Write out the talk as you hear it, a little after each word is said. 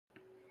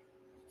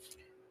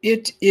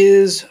It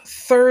is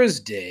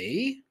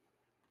Thursday,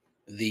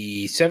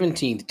 the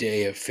 17th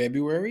day of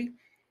February,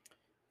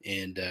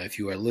 and if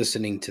you are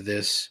listening to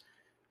this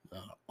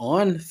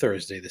on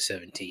Thursday the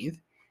 17th,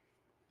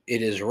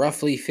 it is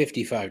roughly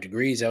 55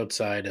 degrees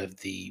outside of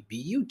the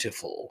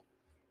beautiful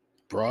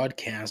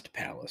Broadcast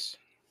Palace.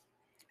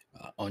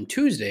 On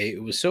Tuesday,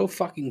 it was so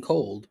fucking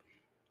cold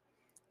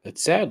that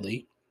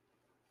sadly,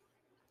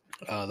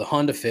 the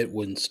Honda Fit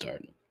wouldn't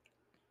start.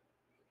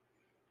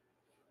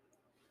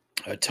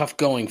 Tough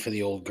going for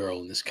the old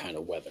girl in this kind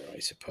of weather, I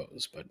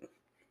suppose, but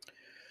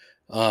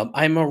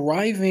I'm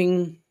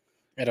arriving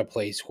at a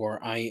place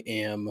where I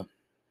am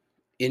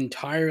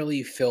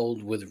entirely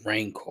filled with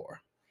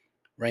rancor.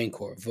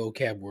 Rancor,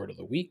 vocab word of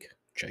the week.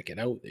 Check it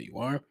out. There you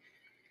are.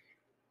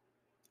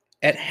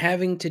 At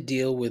having to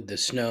deal with the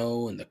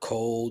snow and the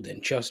cold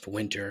and just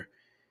winter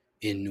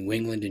in New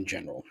England in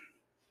general.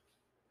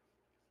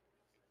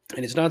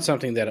 And it's not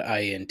something that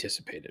I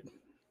anticipated.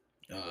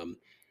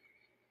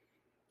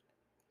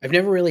 I've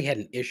never really had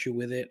an issue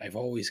with it. I've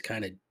always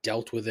kind of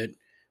dealt with it.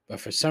 But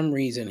for some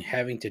reason,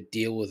 having to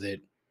deal with it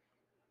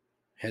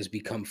has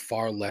become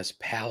far less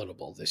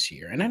palatable this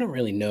year. And I don't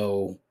really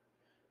know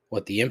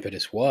what the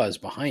impetus was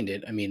behind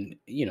it. I mean,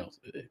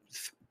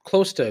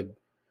 close to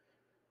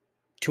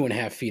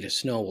 2.5 feet of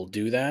snow will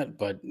do that.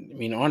 But I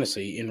mean,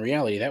 honestly, in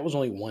reality, that was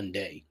only one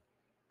day,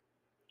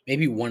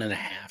 maybe 1.5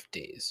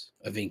 days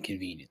of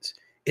inconvenience.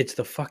 It's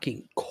the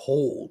fucking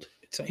cold.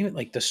 It's not even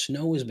like the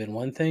snow has been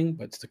one thing,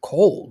 but it's the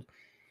cold.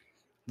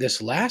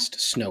 This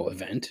last snow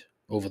event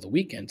over the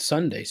weekend,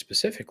 Sunday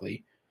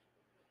specifically,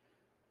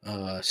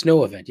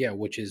 snow event, yeah,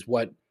 which is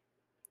what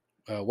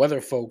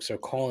weather folks are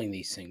calling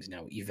these things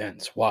now,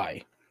 events.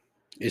 Why?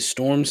 Is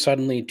storm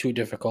suddenly too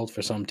difficult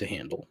for some to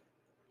handle?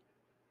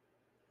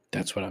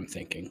 That's what I'm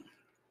thinking.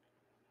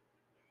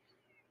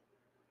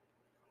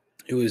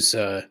 It was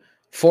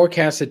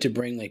forecasted to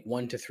bring like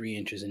 1 to 3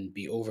 inches and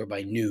be over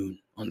by noon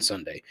on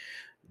Sunday.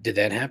 Did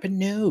that happen?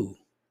 No.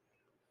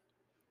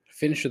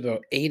 Finished with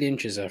about 8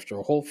 inches after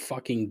a whole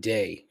fucking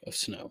day of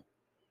snow.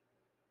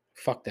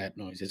 Fuck that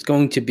noise. It's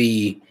going to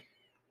be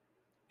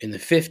in the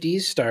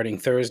 50s starting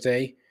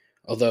Thursday,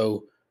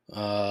 although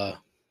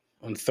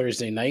on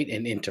Thursday night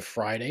and into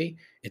Friday,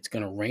 it's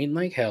going to rain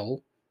like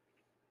hell.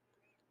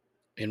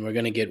 And we're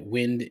going to get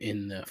wind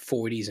in the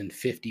 40s and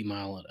 50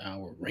 mile an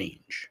hour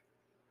range.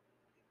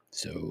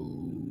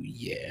 So,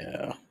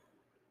 yeah.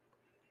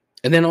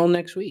 And then all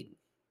next week,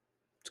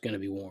 it's going to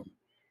be warm.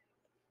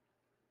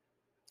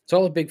 It's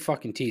all a big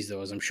fucking tease,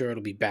 though, as I'm sure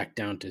it'll be back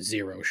down to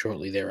 0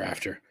 shortly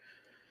thereafter.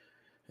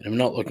 And I'm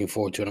not looking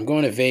forward to it. I'm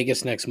going to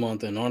Vegas next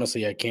month, and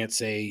honestly, I can't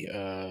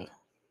say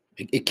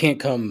it can't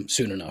come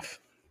soon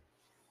enough.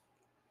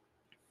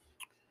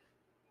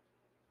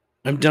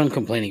 I'm done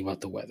complaining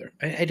about the weather.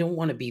 I don't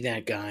want to be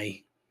that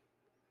guy.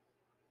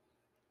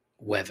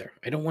 Weather.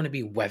 I don't want to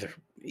be weather.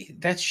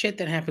 That's shit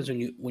that happens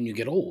when you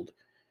get old.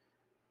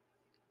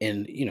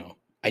 And,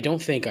 I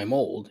don't think I'm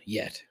old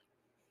yet.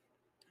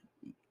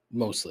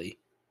 Mostly.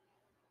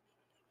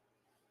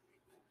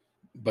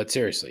 But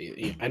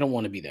seriously, I don't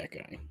want to be that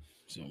guy.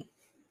 So,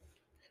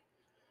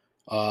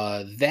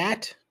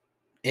 that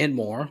and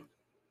more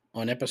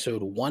on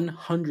episode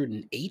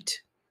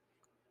 108,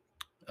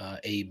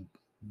 a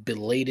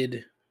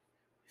belated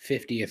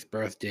 50th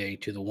birthday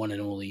to the one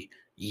and only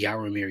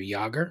Jaromir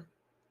Jagr.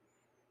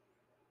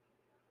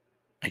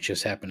 I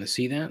just happened to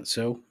see that,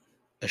 so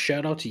a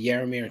shout out to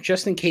Jaromir,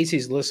 just in case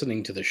he's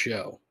listening to the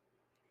show.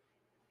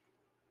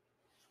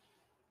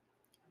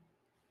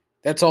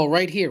 That's all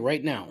right here,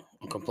 right now,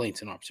 on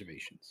Complaints and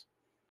Observations.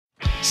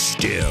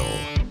 Still,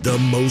 the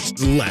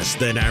most less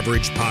than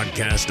average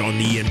podcast on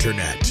the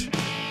internet.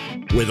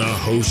 With a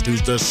host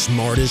who's the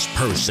smartest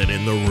person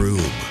in the room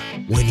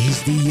when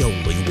he's the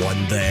only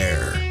one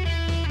there.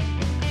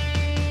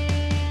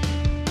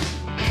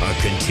 A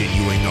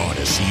continuing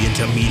odyssey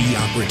into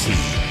mediocrity.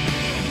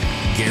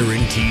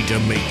 Guaranteed to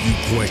make you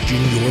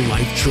question your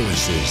life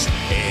choices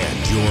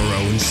and your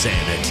own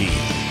sanity.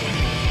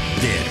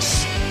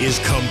 This is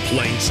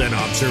Complaints and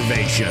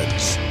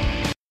Observations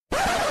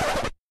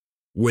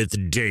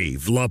with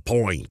Dave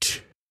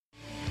LaPointe.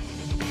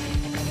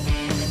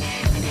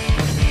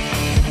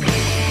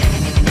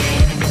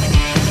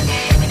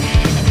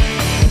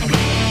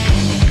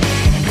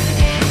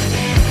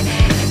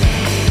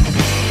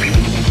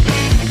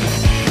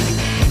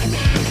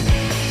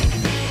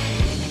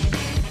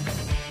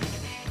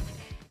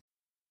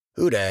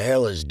 Who the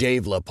hell is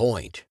Dave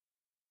LaPointe?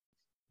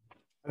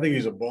 I think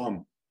he's a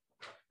bum.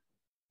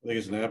 I think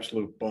he's an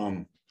absolute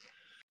bum.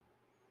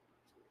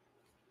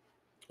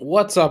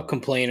 What's up,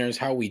 complainers?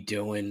 How we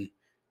doing?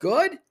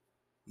 Good?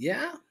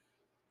 Yeah?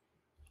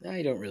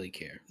 I don't really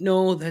care.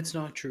 No, that's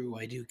not true.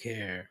 I do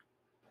care.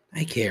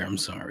 I care. I'm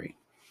sorry.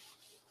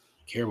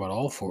 I care about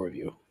all 4 of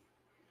you.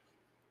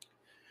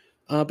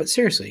 But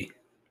seriously,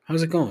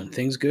 how's it going?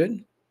 Things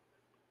good?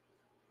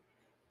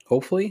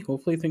 Hopefully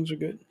things are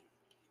good.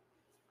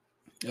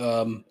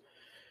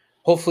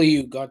 Hopefully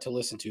you got to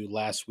listen to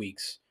last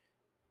week's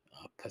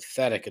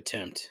pathetic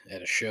attempt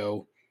at a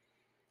show.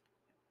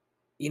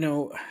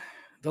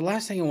 the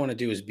last thing I want to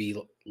do is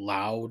be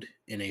loud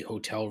in a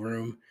hotel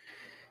room,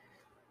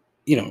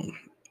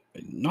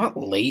 not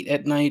late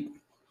at night,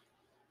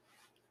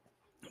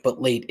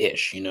 but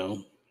late-ish, I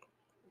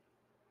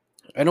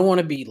don't want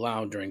to be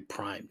loud during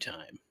prime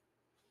time.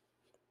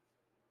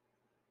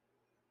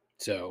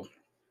 So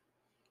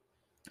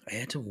I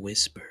had to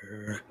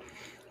whisper.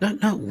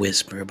 Not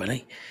whisper, but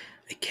I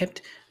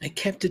kept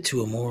it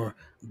to a more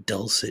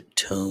dulcet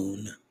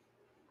tone.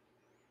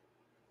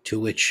 To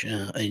which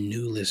a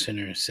new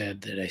listener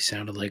said that I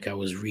sounded like I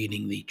was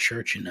reading the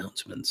church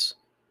announcements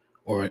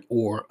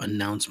or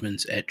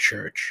announcements at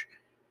church,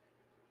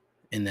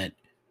 and that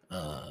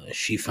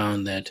she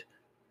found that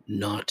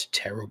not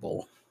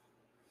terrible.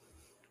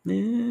 I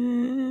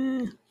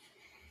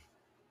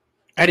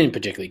didn't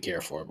particularly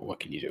care for it, but what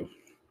can you do?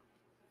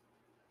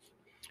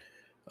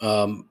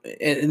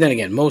 And then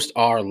again, most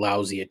are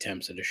lousy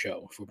attempts at a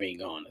show, if we're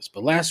being honest.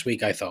 But last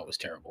week I thought was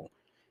terrible,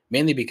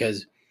 mainly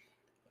because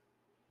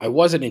I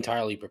wasn't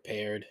entirely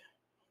prepared.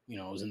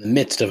 I was in the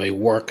midst of a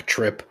work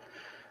trip.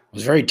 I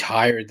was very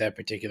tired that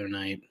particular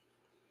night.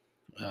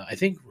 I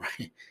think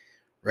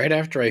right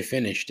after I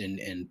finished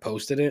and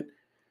posted it,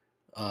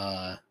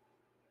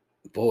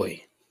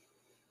 boy,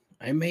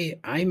 I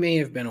may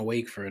have been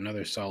awake for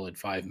another solid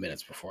 5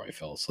 minutes before I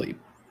fell asleep.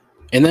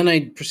 And then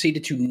I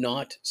proceeded to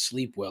not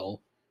sleep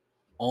well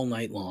all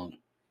night long.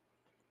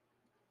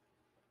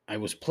 I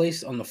was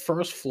placed on the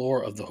first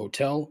floor of the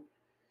hotel,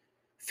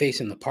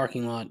 facing the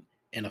parking lot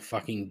and a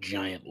fucking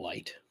giant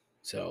light.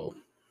 So,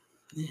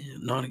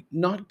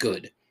 not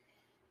good.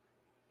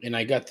 And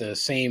I got the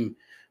same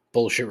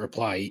bullshit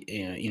reply,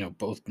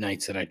 both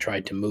nights that I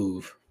tried to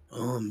move.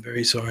 Oh, I'm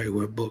very sorry,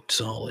 we're booked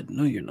solid.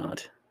 No, you're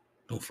not.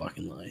 Don't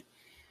fucking lie.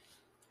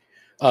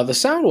 The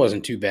sound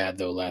wasn't too bad,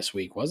 though, last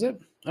week, was it?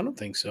 I don't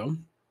think so.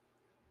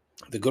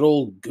 The good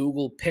old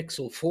Google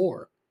Pixel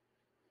 4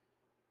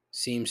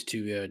 seems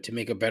to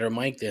make a better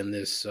mic than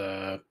this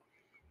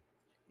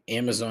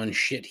Amazon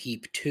shit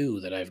heap 2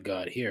 that I've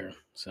got here.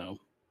 So,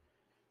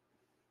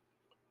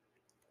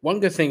 one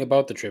good thing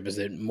about the trip is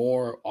that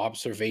more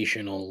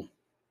observational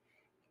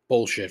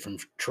bullshit from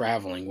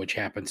traveling, which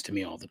happens to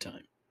me all the time.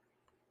 I'm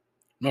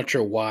not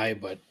sure why,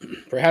 but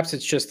perhaps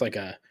it's just like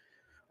a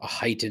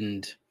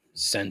heightened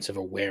sense of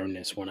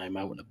awareness when I'm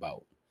out and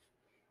about.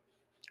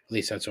 At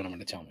least that's what I'm going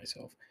to tell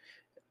myself.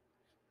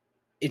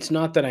 It's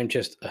not that I'm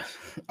just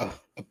a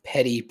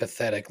petty,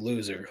 pathetic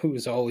loser who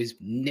is always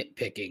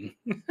nitpicking.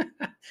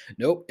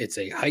 Nope, it's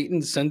a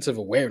heightened sense of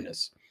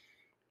awareness.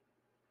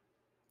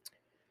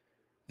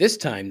 This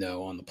time,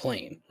 though, on the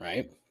plane,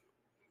 right?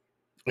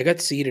 I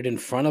got seated in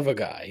front of a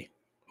guy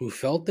who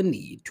felt the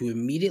need to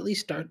immediately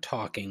start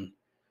talking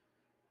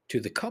to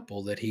the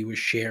couple that he was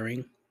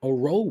sharing a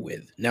role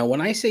with. Now,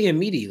 when I say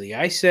immediately,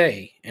 I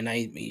say,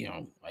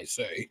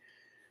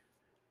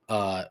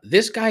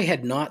 this guy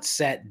had not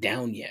sat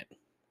down yet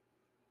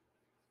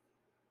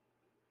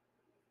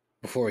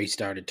before he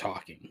started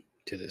talking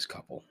to this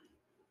couple.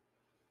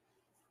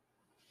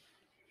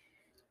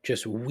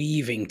 Just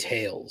weaving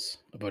tales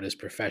about his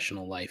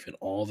professional life and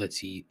all that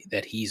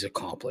he's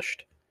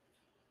accomplished.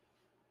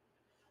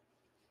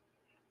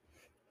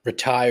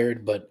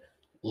 Retired, but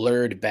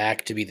lured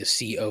back to be the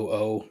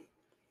COO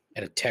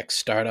at a tech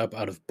startup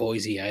out of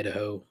Boise,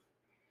 Idaho.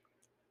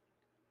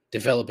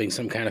 Developing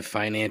some kind of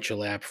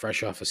financial app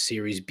fresh off a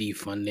Series B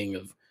funding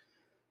of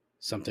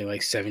something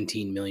like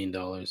 $17 million.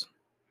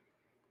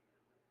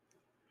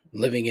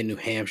 Living in New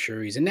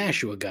Hampshire. He's a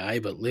Nashua guy,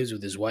 but lives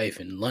with his wife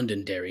in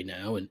Londonderry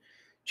now, and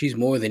she's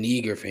more than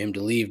eager for him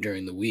to leave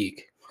during the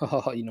week.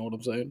 You know what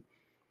I'm saying?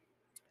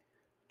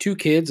 2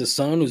 kids, a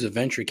son who's a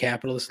venture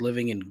capitalist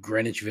living in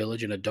Greenwich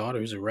Village, and a daughter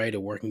who's a writer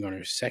working on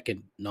her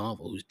second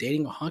novel who's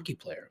dating a hockey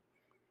player.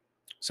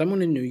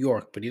 Someone in New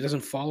York, but he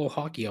doesn't follow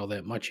hockey all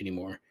that much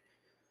anymore.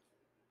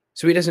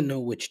 So he doesn't know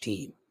which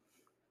team.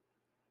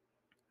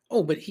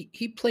 Oh, but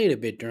he played a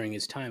bit during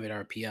his time at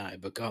RPI,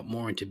 but got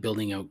more into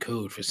building out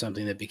code for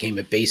something that became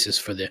a basis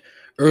for the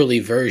early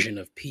version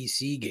of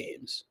PC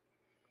games.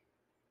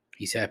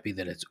 He's happy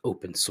that it's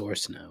open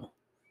source now.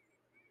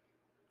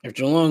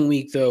 After a long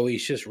week, though,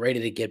 he's just ready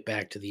to get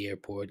back to the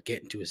airport,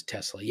 get into his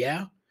Tesla.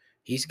 Yeah,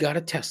 he's got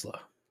a Tesla.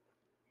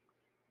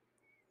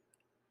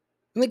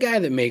 And the guy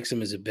that makes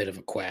him is a bit of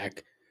a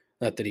quack.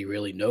 Not that he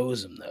really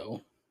knows him,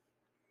 though.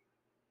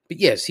 But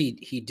yes, he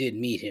did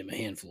meet him a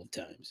handful of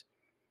times.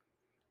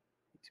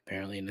 He's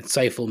apparently an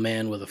insightful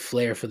man with a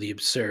flair for the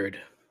absurd.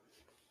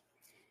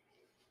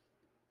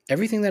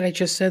 Everything that I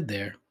just said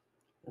there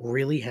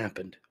really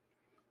happened.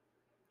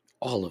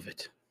 All of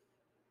it.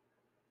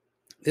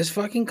 This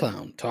fucking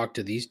clown talked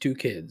to these 2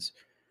 kids,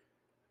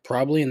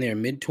 probably in their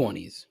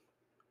mid-20s,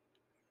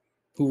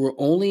 who were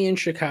only in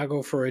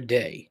Chicago for a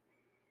day.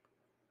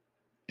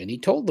 And he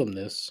told them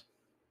this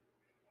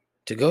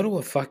to go to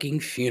a fucking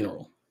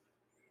funeral.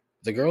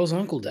 The girl's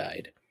uncle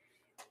died.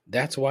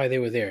 That's why they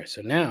were there.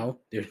 So now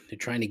they're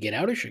trying to get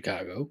out of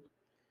Chicago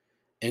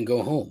and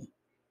go home.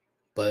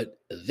 But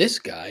this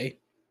guy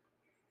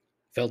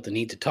felt the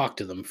need to talk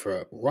to them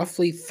for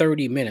roughly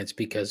 30 minutes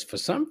because for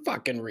some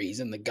fucking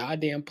reason the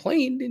goddamn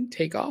plane didn't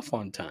take off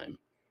on time.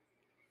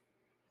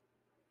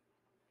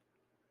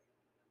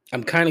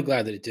 I'm kind of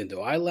glad that it didn't,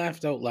 though. I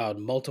laughed out loud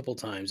multiple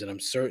times, and I'm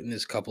certain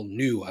this couple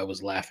knew I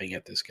was laughing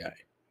at this guy.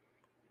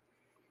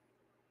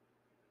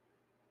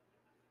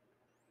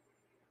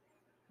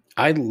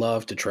 I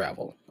love to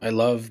travel. I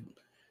love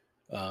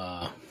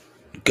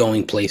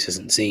going places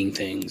and seeing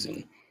things,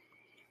 and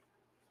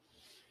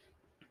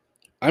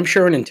I'm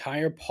sure an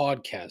entire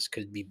podcast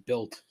could be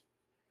built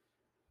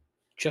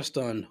just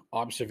on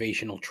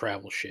observational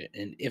travel shit.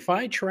 And if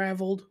I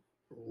traveled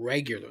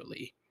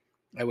regularly,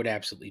 I would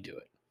absolutely do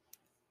it.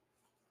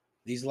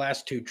 These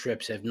last 2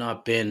 trips have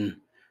not been,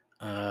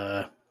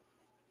 they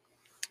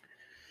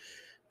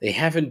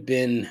haven't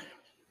been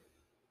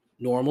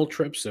normal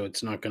trips, so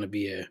it's not going to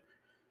be a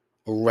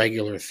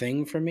regular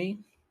thing for me.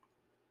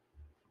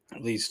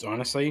 At least,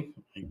 honestly,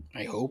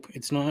 I hope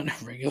it's not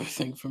a regular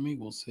thing for me.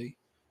 We'll see.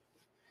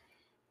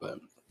 But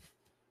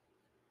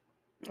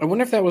I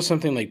wonder if that was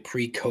something like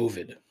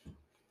pre-COVID.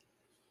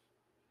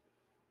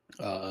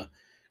 Because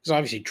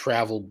obviously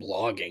travel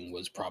blogging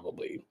was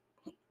probably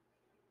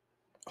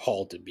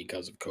halted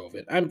because of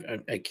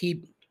COVID. I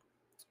keep,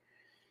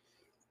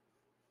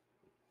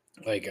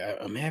 like, I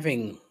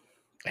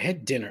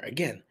had dinner.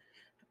 Again,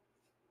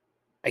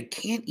 I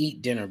can't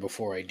eat dinner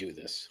before I do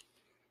this.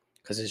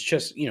 Because it's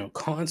just,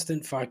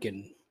 constant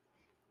fucking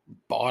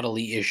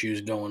bodily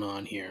issues going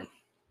on here.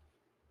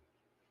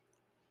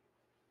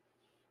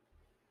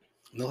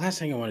 And the last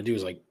thing I want to do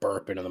is like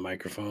burp into the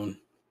microphone.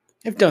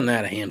 I've done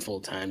that a handful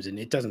of times, and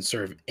it doesn't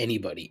serve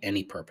anybody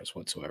any purpose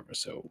whatsoever.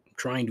 So I'm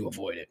trying to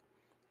avoid it.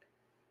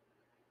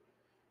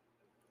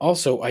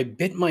 Also, I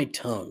bit my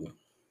tongue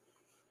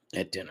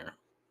at dinner.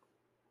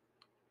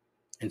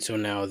 And so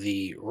now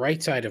the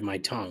right side of my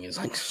tongue is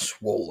like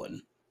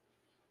swollen.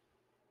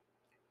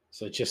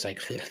 So it's just like,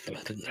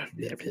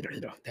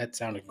 that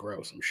sounded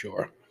gross, I'm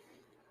sure.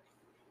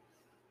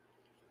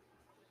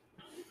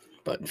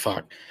 But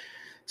fuck.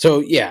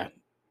 So yeah,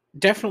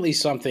 definitely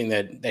something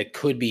that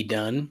could be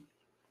done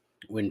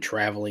when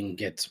traveling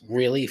gets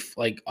really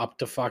like up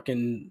to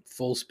fucking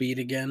full speed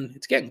again.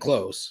 It's getting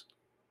close.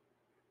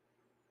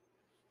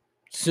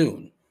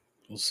 Soon.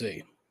 We'll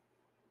see.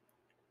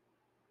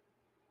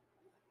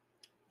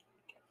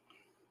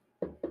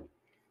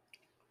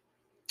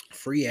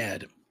 Free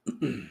ad.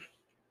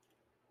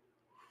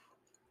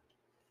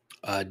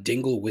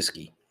 Dingle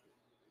whiskey.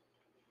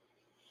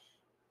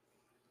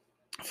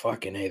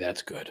 Fucking A,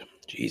 that's good.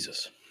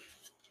 Jesus.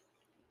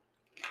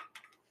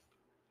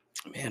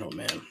 Man, oh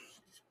man.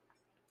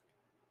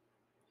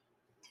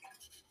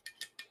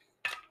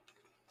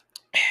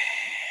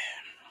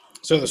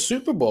 So the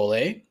Super Bowl,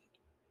 eh?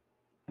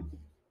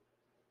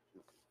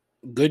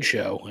 Good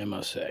show, I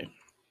must say.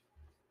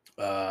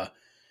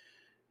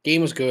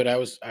 Game was good. I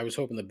was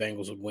hoping the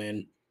Bengals would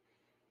win.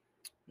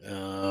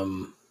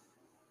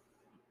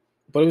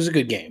 But it was a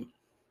good game.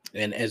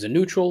 And as a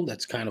neutral,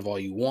 that's kind of all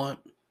you want.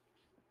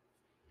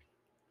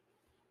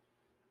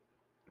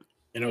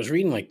 And I was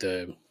reading like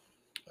the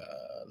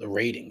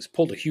ratings,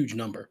 pulled a huge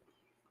number.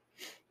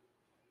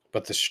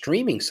 But the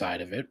streaming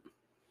side of it,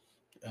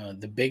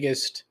 the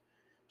biggest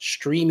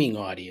streaming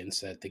audience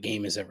that the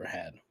game has ever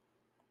had.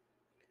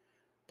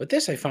 But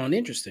this I found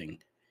interesting.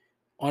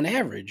 On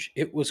average,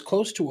 it was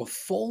close to a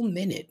full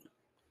minute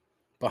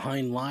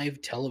behind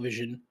live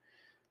television,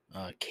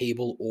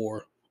 cable,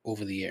 or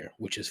over the air,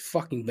 which is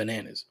fucking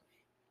bananas.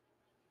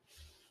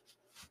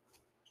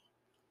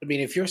 I mean,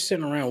 if you're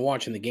sitting around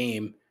watching the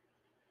game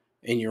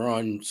and you're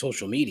on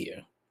social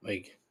media,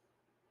 like,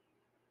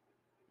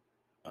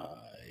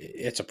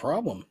 it's a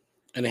problem.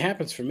 And it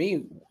happens for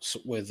me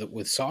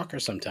with soccer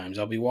sometimes.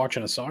 I'll be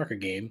watching a soccer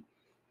game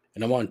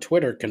and I'm on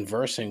Twitter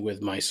conversing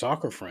with my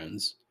soccer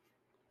friends.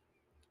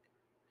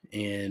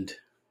 And,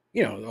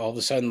 all of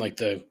a sudden, like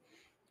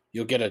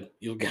you'll get a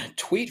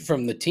tweet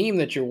from the team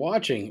that you're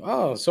watching.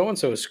 Oh, so and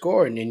so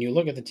scored, and then you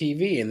look at the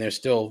TV and they're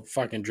still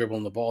fucking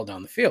dribbling the ball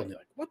down the field. And you're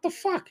like, what the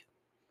fuck?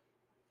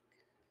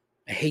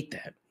 I hate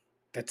that.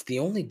 That's the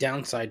only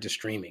downside to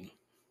streaming.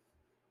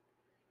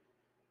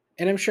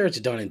 And I'm sure it's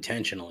done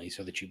intentionally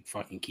so that you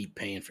fucking keep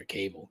paying for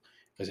cable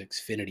because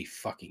Xfinity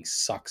fucking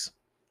sucks.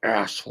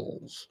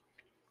 Assholes.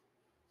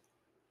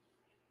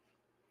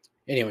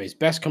 Anyways,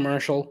 best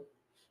commercial.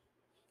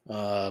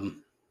 That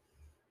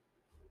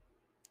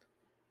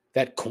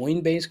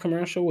Coinbase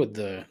commercial with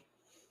the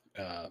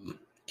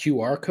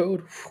QR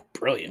code,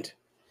 brilliant.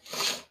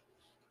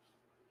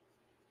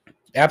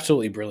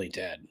 Absolutely brilliant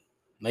ad.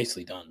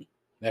 Nicely done.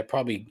 That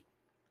probably,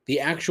 the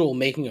actual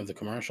making of the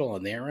commercial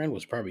on their end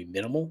was probably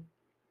minimal.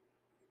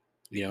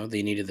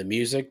 They needed the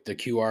music, the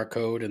QR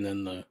code, and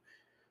then the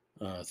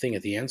thing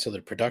at the end, so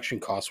the production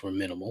costs were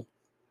minimal.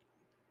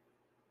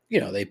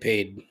 They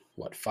paid,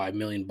 what, $5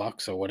 million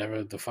or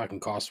whatever the fucking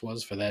cost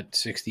was for that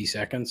 60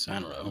 seconds? I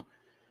don't know.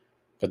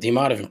 But the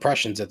amount of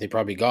impressions that they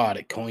probably got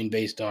at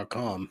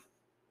Coinbase.com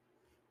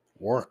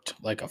worked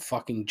like a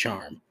fucking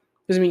charm.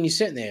 Because, I mean, you're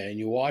sitting there and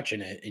you're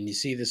watching it and you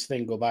see this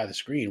thing go by the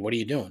screen. What are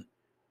you doing?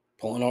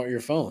 Pulling out your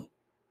phone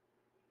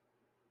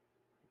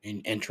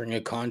and entering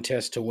a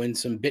contest to win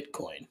some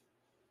Bitcoin.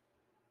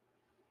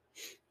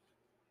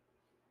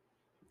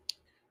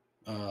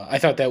 I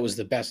thought that was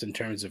the best in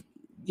terms of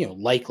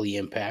likely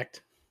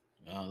impact.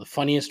 The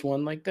funniest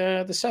one, like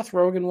the Seth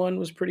Rogen one,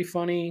 was pretty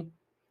funny.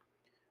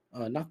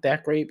 Not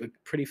that great, but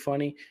pretty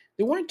funny.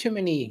 There weren't too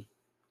many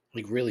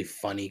like really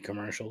funny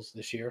commercials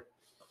this year.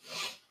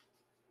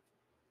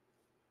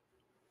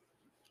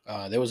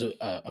 There was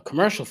a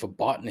commercial for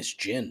Botanist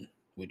Gin,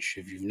 which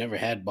if you've never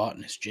had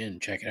Botanist Gin,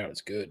 check it out.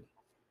 It's good.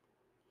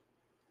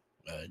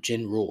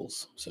 Gin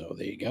rules. So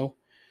there you go.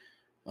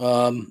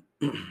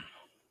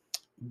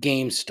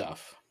 Game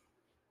stuff.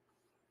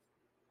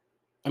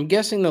 I'm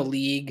guessing the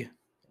league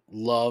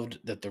loved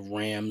that the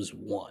Rams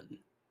won.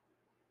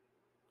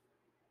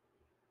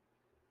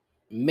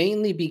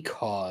 Mainly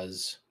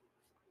because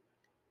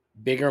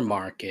bigger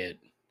market,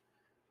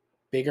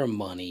 bigger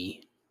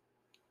money,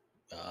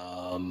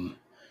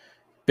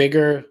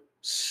 bigger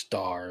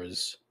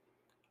stars,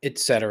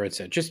 etc.,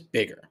 etc. Just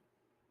bigger.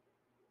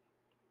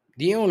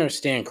 The owner,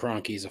 Stan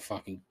Kroenke, is a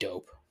fucking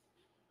dope,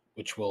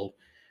 which we'll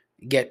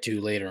get to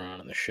later on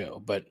in the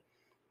show. But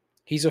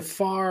he's a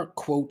far,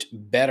 quote,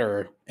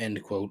 better,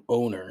 end quote,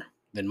 owner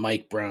than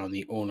Mike Brown,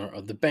 the owner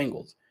of the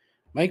Bengals.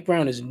 Mike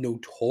Brown is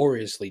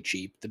notoriously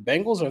cheap. The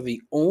Bengals are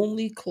the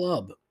only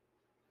club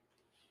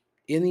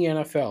in the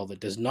NFL that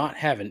does not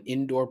have an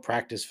indoor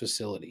practice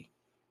facility.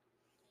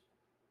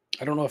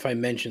 I don't know if I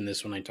mentioned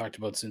this when I talked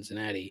about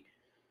Cincinnati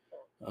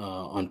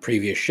on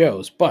previous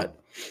shows, but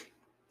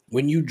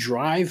when you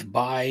drive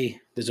by,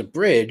 there's a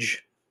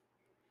bridge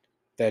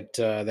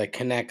that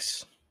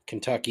connects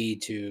Kentucky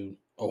to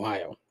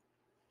Ohio.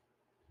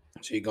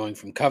 So you're going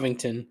from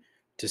Covington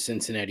to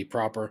Cincinnati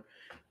proper.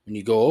 When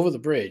you go over the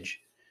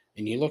bridge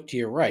and you look to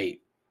your right,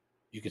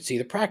 you can see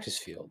the practice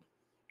field.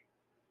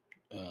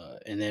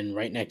 And then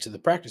right next to the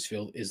practice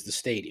field is the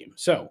stadium.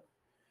 So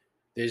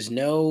there's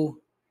no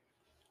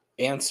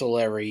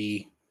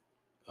ancillary,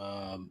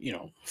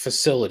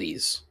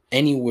 facilities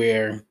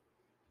anywhere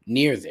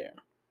near there.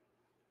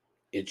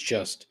 It's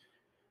just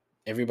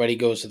everybody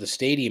goes to the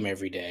stadium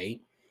every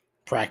day,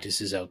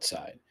 practices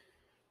outside.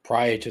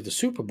 Prior to the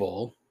Super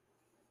Bowl,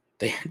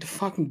 they had to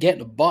fucking get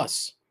in a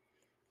bus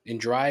and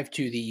drive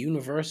to the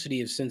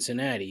University of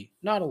Cincinnati.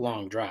 Not a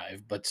long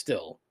drive, but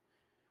still,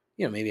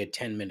 maybe a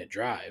 10-minute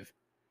drive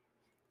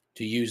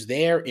to use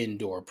their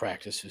indoor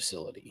practice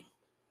facility.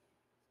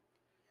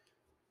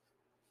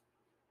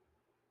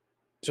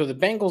 So the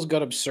Bengals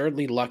got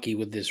absurdly lucky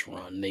with this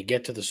run. They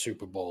get to the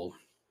Super Bowl,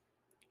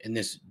 and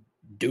this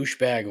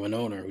douchebag of an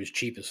owner who's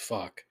cheap as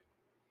fuck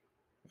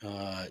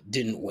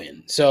didn't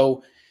win.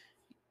 So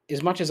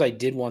as much as I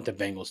did want the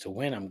Bengals to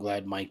win, I'm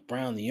glad Mike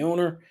Brown, the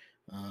owner,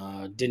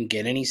 didn't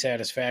get any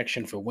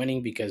satisfaction for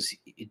winning because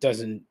he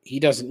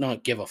does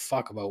not give a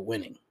fuck about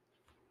winning.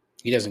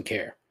 He doesn't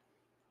care.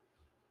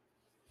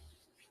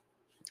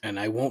 And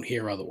I won't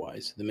hear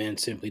otherwise. The man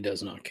simply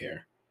does not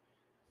care.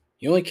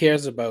 He only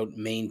cares about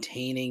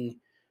maintaining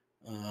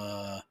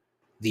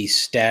the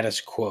status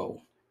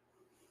quo.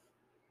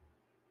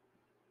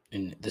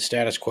 And the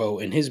status quo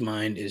in his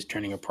mind is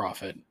turning a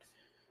profit,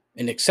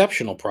 an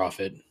exceptional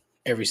profit,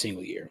 every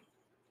single year.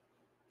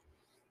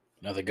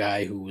 Another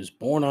guy who was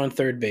born on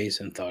third base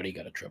and thought he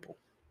got a triple.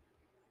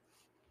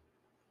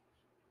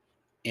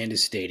 And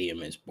his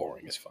stadium is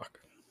boring as fuck.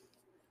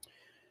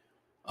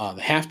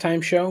 The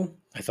halftime show,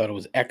 I thought it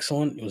was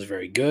excellent. It was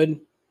very good.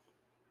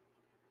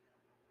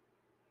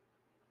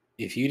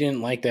 If you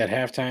didn't like that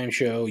halftime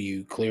show,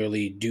 you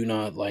clearly do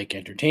not like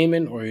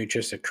entertainment, or you're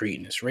just a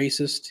cretinous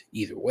racist.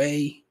 Either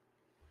way,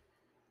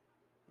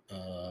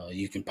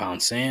 you can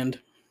pound sand.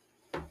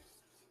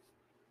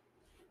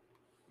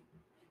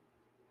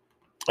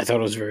 I thought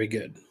it was very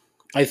good.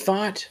 I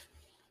thought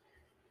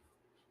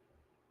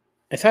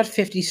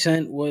 50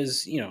 Cent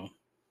was,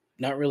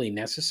 not really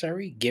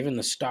necessary given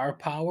the star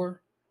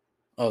power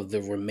of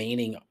the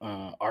remaining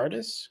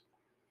artists.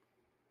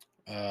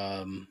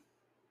 I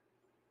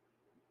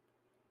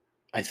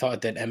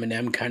thought that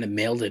Eminem kind of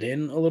mailed it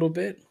in a little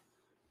bit.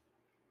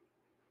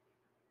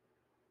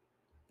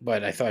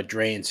 But I thought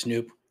Dre and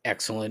Snoop,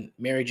 excellent.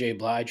 Mary J.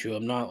 Blige, who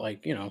I'm not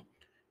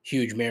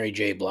huge Mary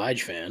J.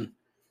 Blige fan.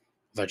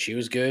 I thought she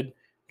was good.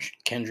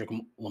 Kendrick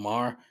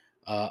Lamar.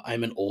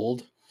 I'm an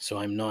old, so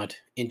I'm not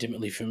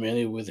intimately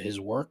familiar with his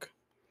work.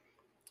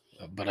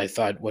 But I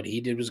thought what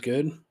he did was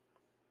good.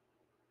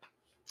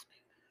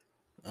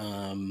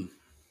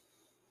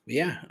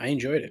 Yeah, I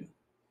enjoyed it.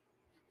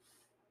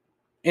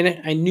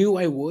 And I knew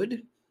I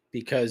would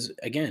because,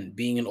 again,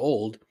 being an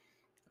old,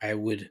 I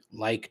would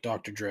like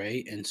Dr.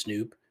 Dre and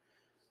Snoop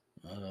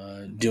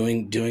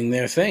doing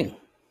their thing.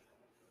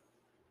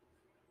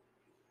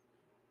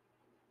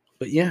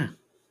 But yeah.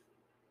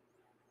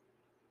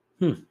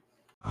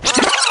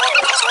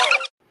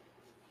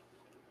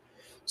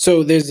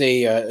 So there's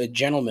a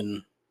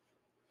gentleman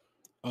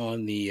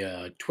on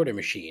the Twitter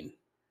machine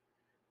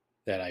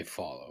that I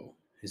follow.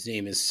 His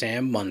name is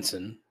Sam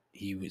Munson.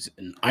 He was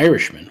an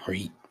Irishman, or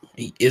he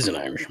is an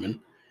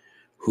Irishman,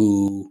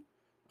 who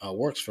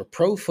works for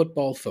Pro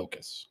Football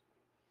Focus,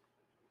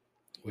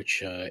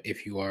 which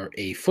if you are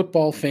a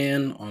football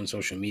fan on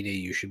social media,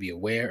 you should be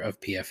aware of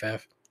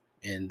PFF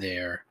and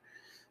their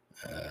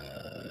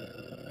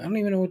I don't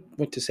even know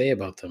what to say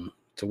about them.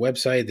 It's a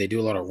website. They do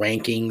a lot of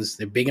rankings.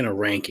 They're big into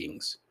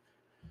rankings.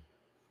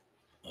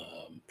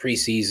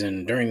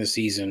 Preseason, during the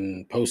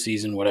season,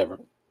 postseason, whatever.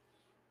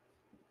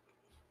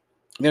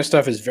 Their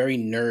stuff is very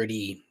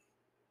nerdy,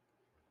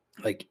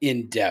 like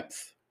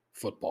in-depth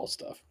football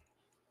stuff,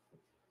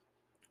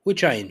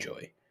 which I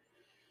enjoy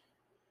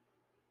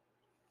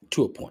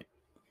to a point.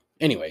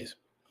 Anyways,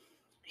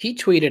 he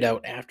tweeted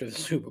out after the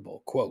Super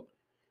Bowl, quote,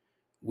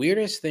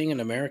 "Weirdest thing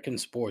in American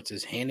sports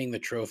is handing the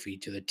trophy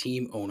to the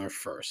team owner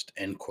first,"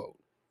 end quote.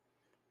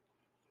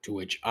 To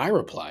which I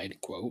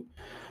replied, quote,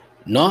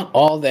 "Not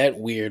all that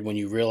weird when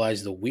you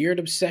realize the weird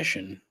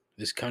obsession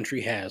this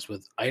country has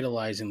with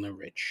idolizing the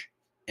rich,"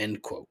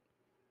 end quote.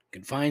 You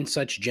can find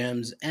such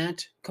gems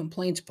at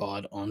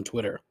ComplaintsPod on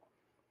Twitter.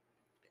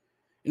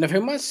 And if I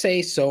must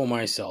say so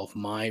myself,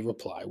 my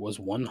reply was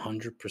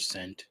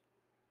 100%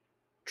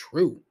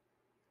 true.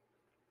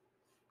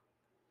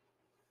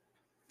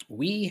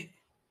 We,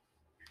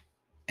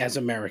 as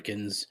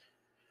Americans,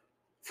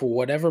 for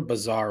whatever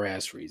bizarre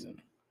ass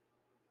reason,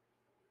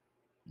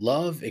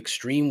 love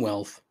extreme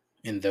wealth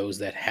and those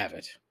that have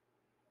it.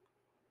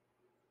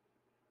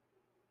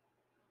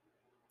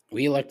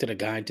 We elected a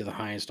guy to the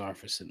highest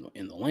office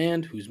in the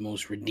land whose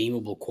most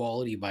redeemable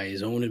quality, by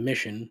his own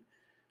admission,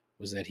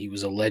 was that he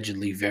was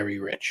allegedly very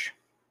rich.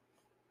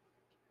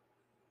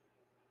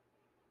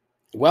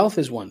 Wealth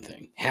is one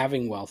thing.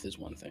 Having wealth is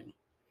one thing.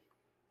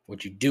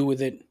 What you do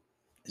with it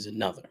is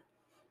another.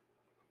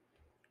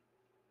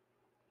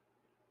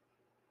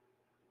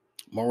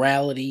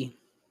 Morality,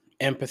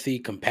 empathy,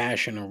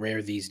 compassion are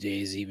rare these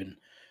days, even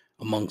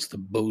amongst the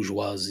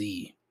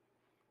bourgeoisie.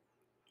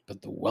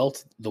 But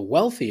the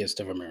wealthiest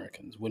of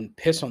Americans wouldn't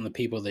piss on the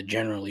people that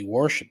generally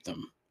worship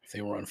them if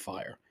they were on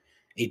fire.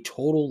 A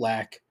total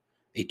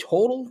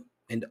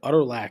and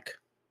utter lack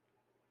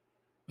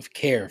of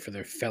care for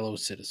their fellow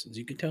citizens.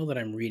 You can tell that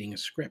I'm reading a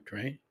script,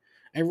 right?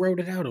 I wrote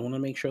it out. I want to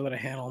make sure that I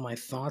had all my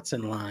thoughts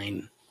in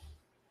line.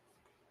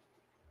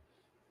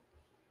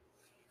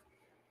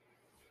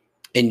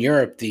 In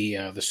Europe,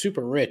 the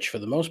super rich, for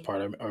the most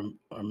part,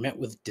 are met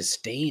with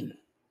disdain.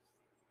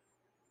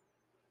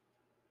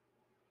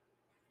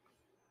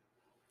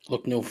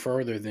 Look no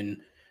further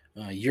than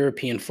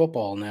European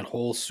football and that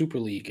whole Super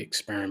League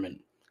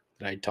experiment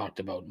that I talked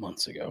about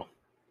months ago.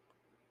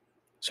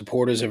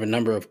 Supporters of a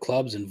number of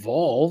clubs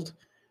involved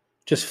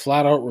just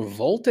flat out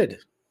revolted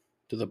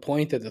to the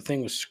point that the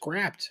thing was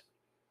scrapped.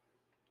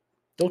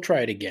 They'll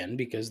try it again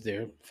because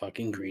they're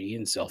fucking greedy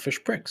and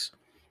selfish pricks.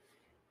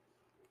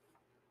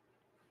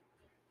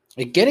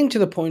 Like, getting to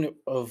the point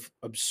of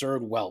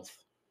absurd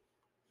wealth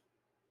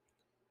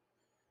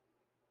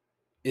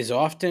is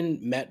often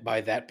met by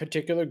that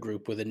particular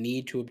group with a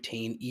need to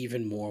obtain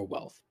even more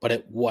wealth, but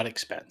at what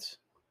expense?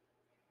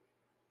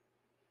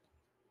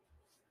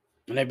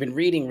 And I've been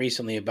reading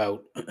recently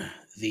about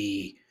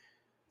the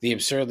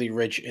absurdly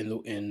rich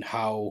and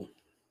how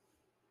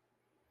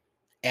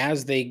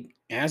as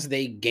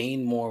they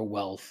gain more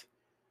wealth,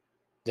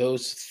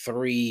 those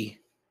three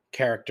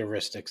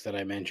characteristics that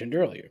I mentioned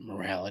earlier,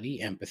 morality,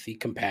 empathy,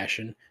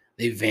 compassion,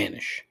 they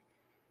vanish.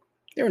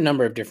 There are a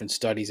number of different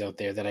studies out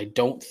there that I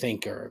don't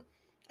think are,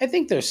 I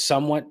think they're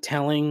somewhat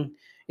telling.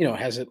 It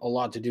has a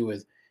lot to do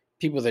with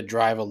people that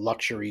drive a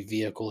luxury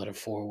vehicle at a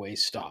four-way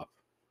stop,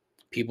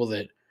 people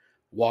that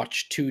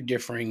watch two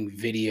differing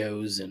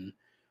videos, and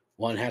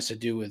one has to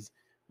do with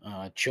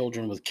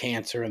children with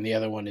cancer, and the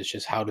other one is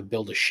just how to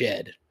build a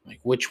shed.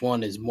 Like, which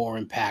one is more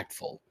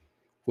impactful?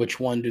 Which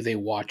one do they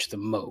watch the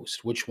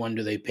most? Which one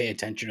do they pay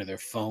attention to their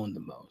phone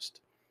the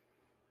most?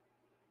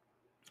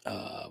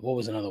 What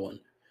was another one?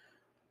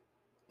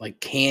 Like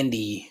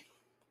candy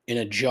in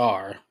a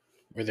jar,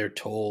 where they're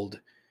told,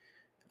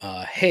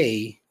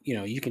 hey,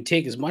 you can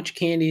take as much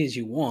candy as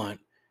you want.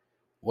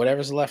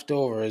 Whatever's left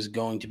over is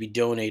going to be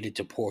donated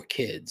to poor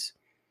kids.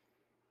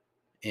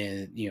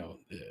 And,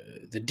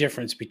 the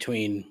difference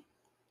between,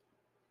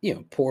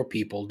 poor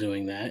people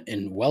doing that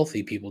and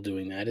wealthy people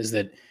doing that is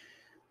that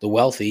the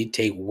wealthy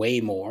take way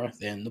more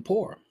than the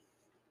poor.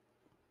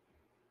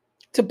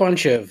 It's a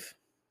bunch of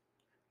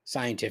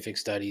scientific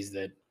studies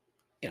that,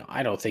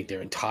 I don't think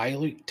they're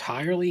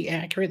entirely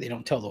accurate. They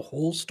don't tell the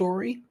whole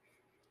story.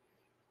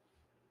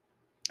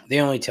 They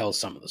only tell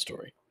some of the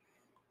story.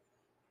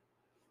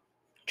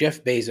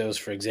 Jeff Bezos,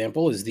 for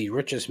example, is the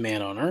richest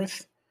man on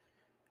Earth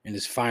and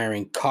is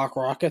firing cock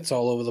rockets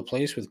all over the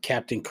place with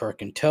Captain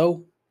Kirk in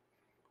tow.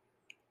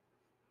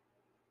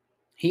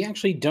 He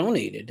actually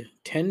donated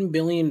 $10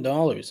 billion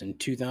in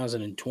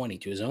 2020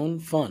 to his own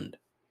fund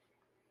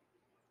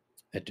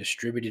that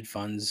distributed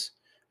funds,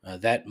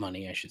 that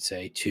money, I should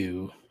say,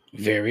 to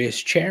various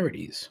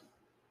charities.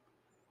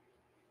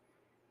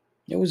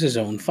 It was his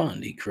own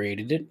fund. He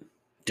created it,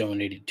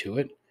 donated to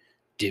it,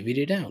 divvied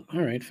it out.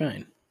 All right,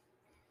 fine.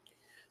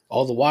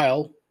 All the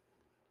while,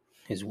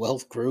 his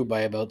wealth grew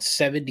by about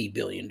 $70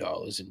 billion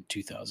in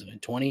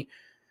 2020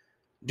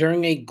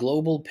 during a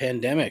global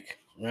pandemic.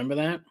 Remember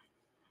that? I'm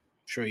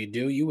sure you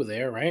do. You were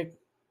there, right?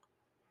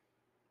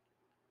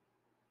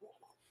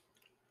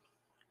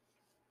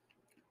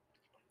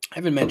 I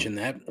haven't mentioned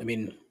that. I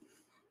mean,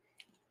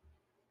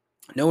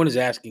 no one is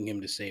asking him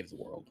to save the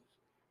world,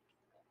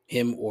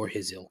 him or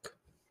his ilk.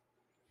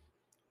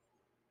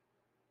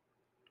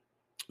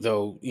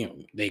 Though,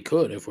 they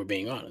could if we're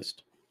being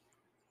honest.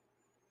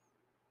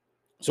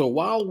 So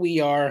while we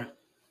are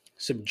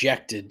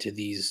subjected to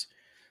these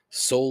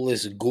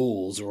soulless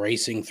ghouls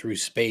racing through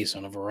space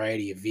on a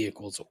variety of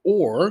vehicles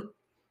or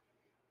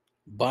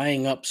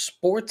buying up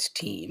sports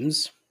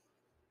teams,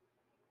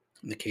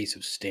 in the case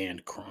of Stan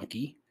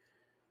Kroenke,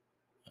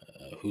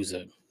 who's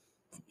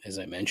as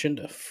I mentioned,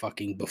 a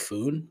fucking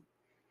buffoon.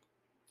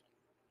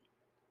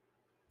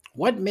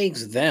 What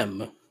makes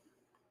them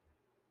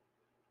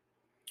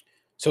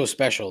so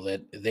special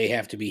that they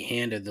have to be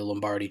handed the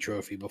Lombardi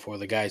Trophy before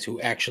the guys who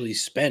actually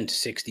spent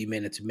 60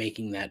 minutes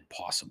making that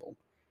possible?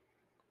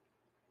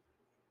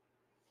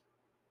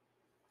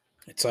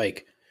 It's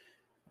like,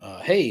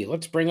 hey,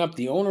 let's bring up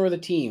the owner of the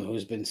team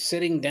who's been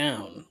sitting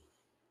down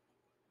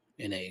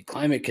in a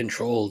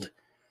climate-controlled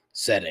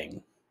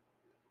setting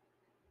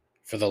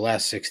for the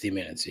last 60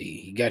 minutes.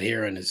 He got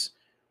here on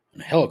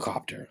a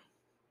helicopter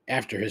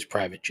after his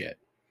private jet.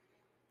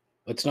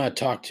 Let's not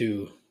talk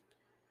to,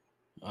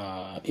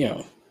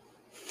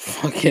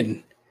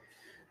 fucking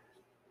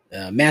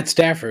Matt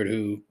Stafford,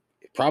 who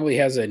probably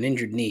has an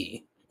injured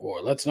knee.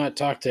 Or let's not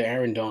talk to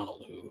Aaron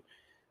Donald, who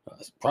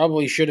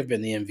probably should have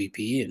been the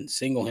MVP and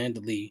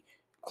single-handedly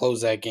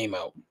closed that game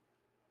out.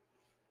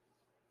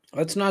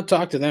 Let's not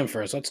talk to them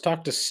first. Let's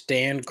talk to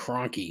Stan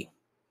Kroenke,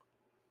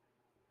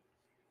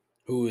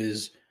 who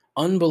is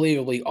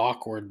unbelievably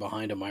awkward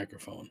behind a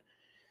microphone,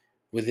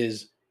 with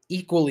his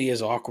equally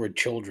as awkward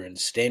children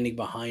standing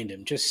behind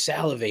him, just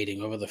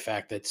salivating over the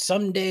fact that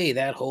someday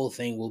that whole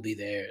thing will be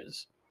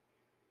theirs.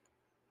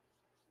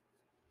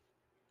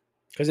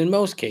 Because in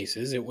most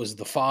cases, it was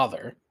the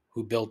father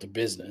who built a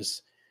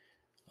business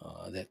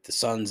that the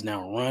sons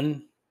now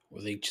run,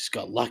 or they just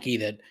got lucky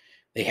that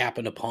they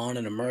happened upon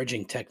an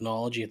emerging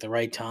technology at the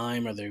right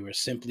time, or they were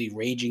simply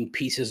raging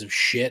pieces of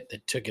shit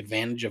that took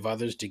advantage of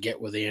others to get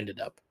where they ended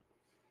up.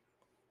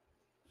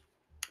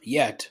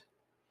 Yet,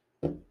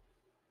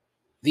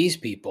 these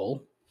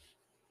people,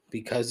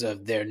 because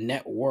of their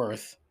net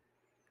worth,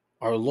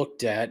 are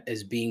looked at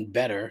as being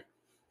better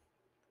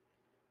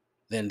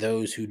than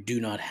those who do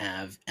not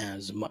have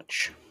as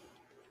much.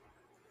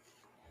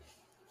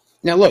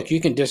 Now, look, you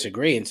can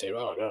disagree and say,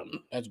 oh,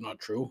 that's not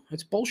true.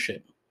 That's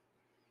bullshit.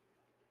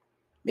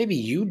 Maybe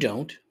you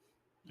don't.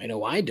 I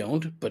know I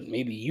don't, but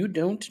maybe you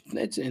don't.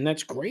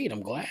 That's great.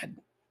 I'm glad.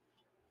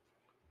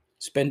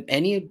 Spend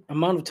any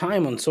amount of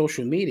time on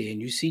social media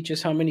and you see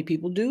just how many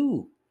people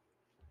do.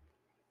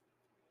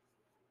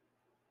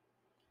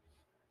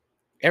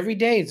 Every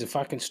day is a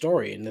fucking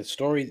story, and the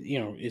story,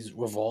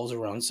 revolves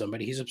around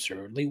somebody who's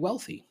absurdly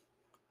wealthy.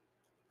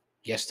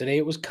 Yesterday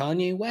it was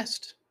Kanye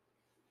West.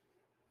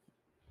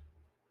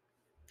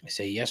 I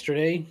say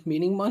yesterday,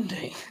 meaning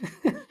Monday.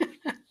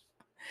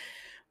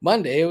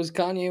 Monday it was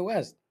Kanye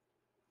West.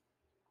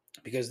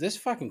 Because this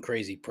fucking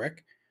crazy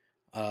prick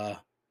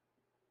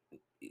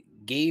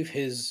gave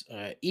his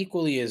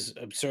equally as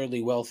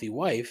absurdly wealthy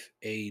wife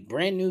a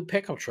brand new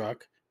pickup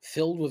truck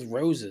filled with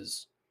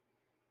roses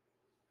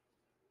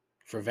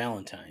for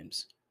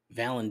Valentine's.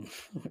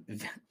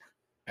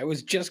 I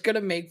was just going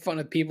to make fun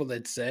of people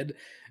that said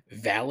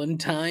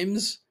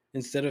Valentine's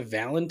instead of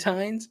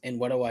Valentine's. And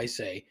what do I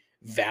say?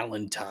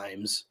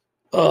 Valentine's.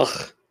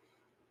 Ugh.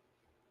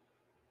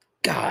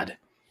 God.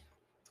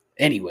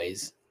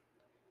 Anyways,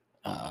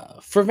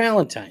 for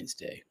Valentine's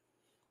Day.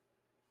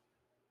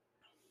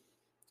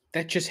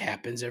 That just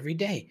happens every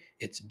day.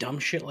 It's dumb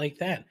shit like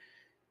that.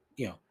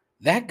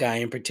 That guy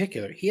in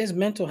particular, he has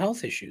mental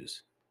health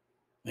issues.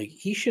 Like,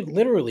 he should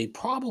literally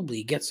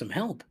probably get some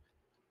help.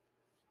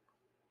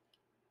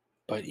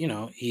 But,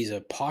 he's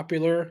a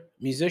popular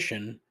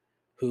musician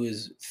who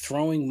is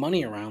throwing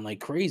money around like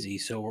crazy.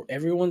 So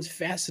everyone's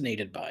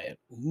fascinated by it.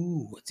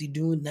 Ooh, what's he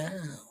doing now?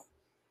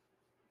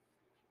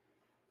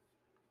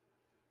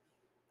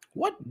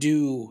 What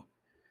do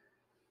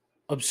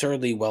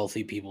absurdly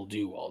wealthy people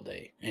do all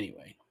day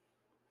anyway?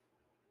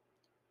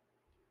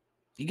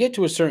 You get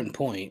to a certain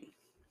point,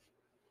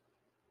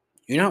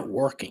 you're not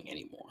working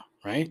anymore,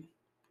 right?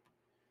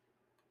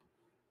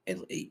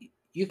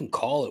 You can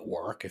call it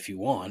work if you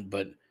want,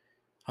 but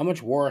how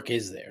much work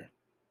is there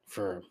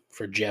for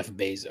Jeff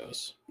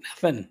Bezos?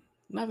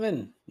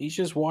 Nothing. He's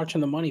just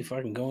watching the money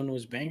fucking go into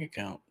his bank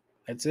account.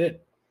 That's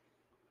it.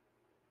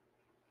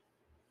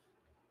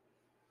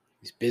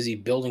 He's busy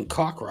building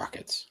cock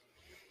rockets,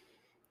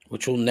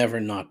 which will never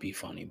not be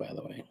funny, by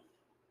the way.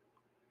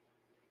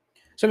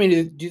 So, I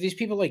mean, do these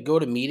people go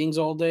to meetings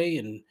all day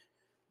and,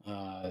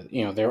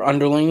 their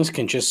underlings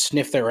can just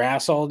sniff their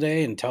ass all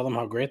day and tell them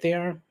how great they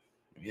are?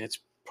 I mean, that's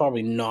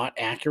probably not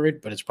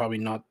accurate, but it's probably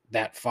not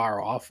that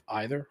far off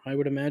either, I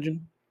would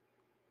imagine.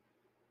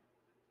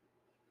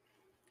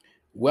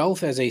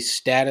 Wealth as a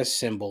status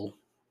symbol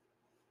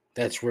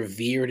that's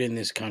revered in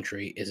this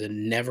country is a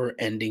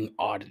never-ending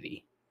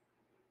oddity.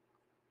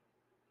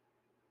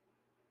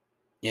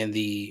 And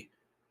the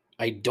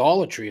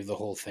idolatry of the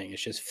whole thing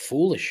is just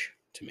foolish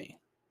to me.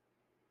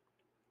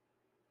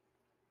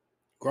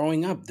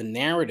 Growing up, the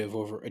narrative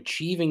over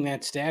achieving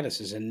that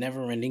status is a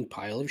never-ending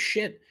pile of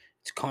shit.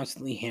 It's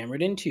constantly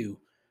hammered into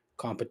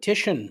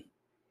competition.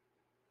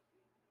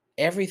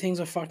 Everything's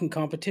a fucking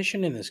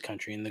competition in this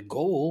country, and the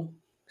goal,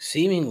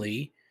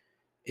 seemingly,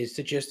 is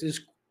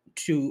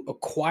to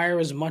acquire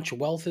as much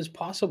wealth as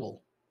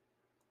possible.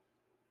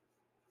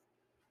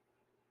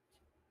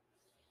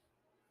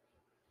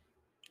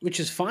 Which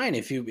is fine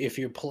if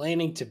you're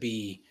planning to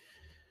be,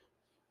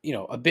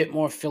 a bit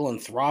more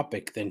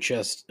philanthropic than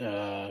just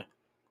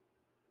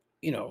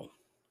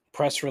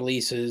press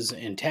releases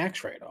and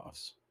tax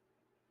write-offs.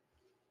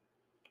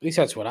 At least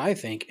that's what I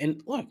think.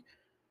 And look,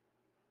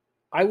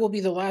 I will be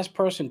the last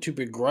person to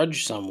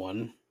begrudge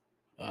someone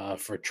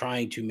for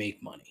trying to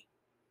make money.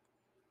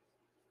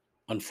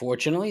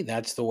 Unfortunately,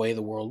 that's the way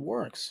the world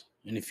works.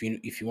 And if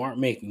you aren't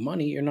making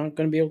money, you're not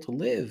going to be able to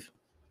live.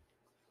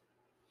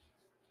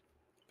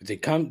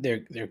 But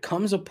there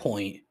comes a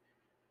point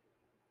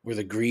where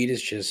the greed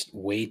is just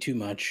way too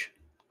much.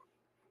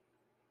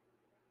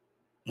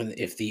 And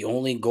if the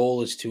only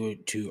goal is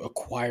to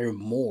acquire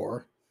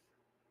more,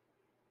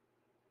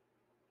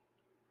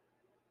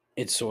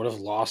 it's sort of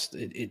lost.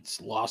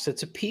 It's lost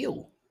its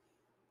appeal.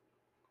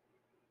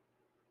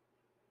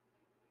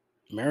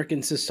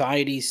 American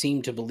society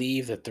seem to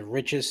believe that the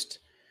richest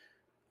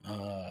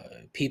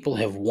people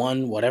have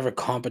won whatever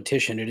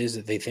competition it is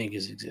that they think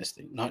is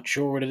existing. Not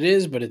sure what it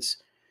is, but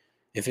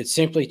if it's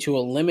simply to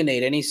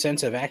eliminate any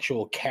sense of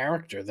actual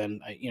character,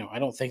 then I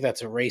don't think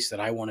that's a race that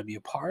I want to be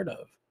a part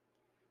of.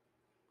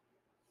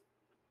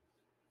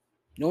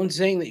 No one's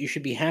saying that you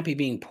should be happy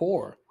being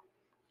poor.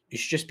 You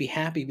should just be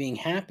happy being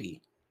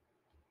happy.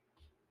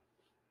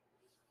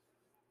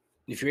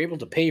 If you're able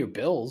to pay your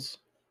bills,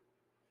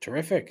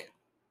 terrific.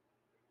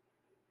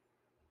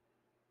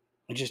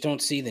 I just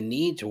don't see the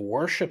need to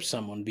worship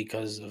someone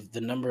because of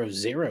the number of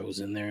zeros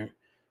in their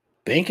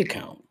bank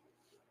account.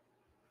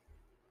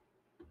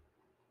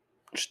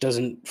 Just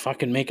doesn't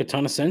fucking make a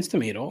ton of sense to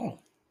me at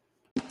all.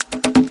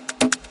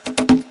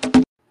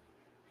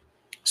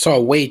 Saw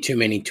way too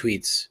many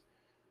tweets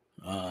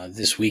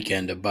this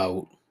weekend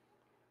about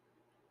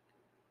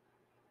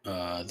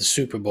the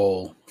Super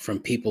Bowl from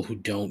people who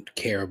don't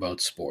care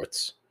about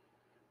sports.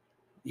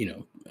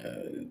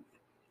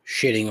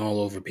 Shitting all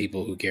over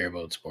people who care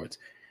about sports.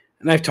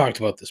 And I've talked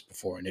about this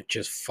before, and it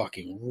just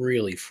fucking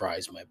really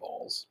fries my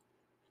balls.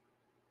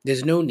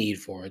 There's no need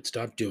for it.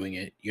 Stop doing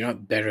it. You're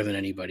not better than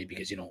anybody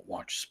because you don't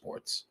watch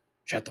sports.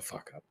 Shut the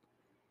fuck up.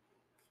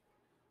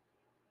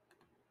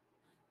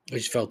 I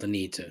just felt the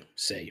need to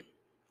say,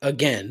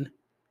 again,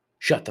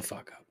 shut the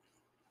fuck up.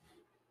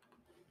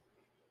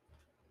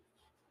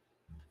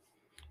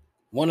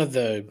 One of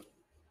the,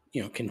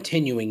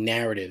 continuing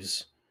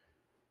narratives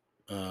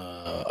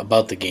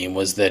about the game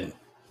was that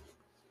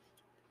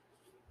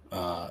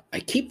I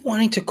keep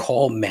wanting to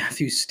call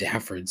Matthew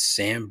Stafford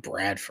Sam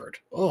Bradford.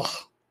 Ugh.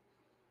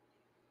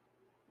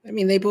 I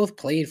mean, they both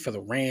played for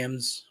the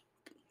Rams.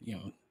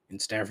 In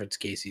Stafford's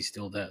case, he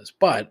still does.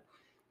 But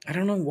I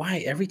don't know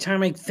why. Every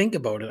time I think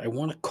about it, I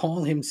want to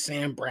call him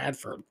Sam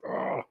Bradford.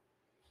 Ugh.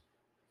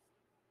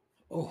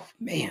 Oh,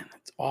 man,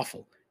 that's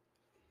awful.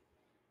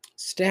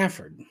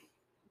 Stafford,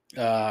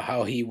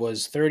 how he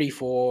was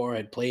 34,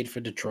 had played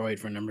for Detroit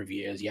for a number of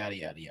years, yada,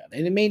 yada, yada.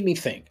 And it made me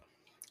think.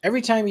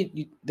 Every time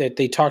that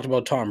they talked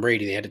about Tom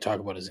Brady, they had to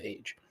talk about his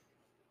age.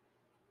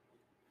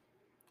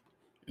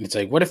 And it's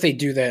like, what if they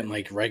do that in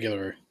like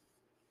regular,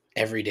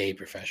 everyday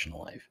professional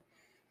life?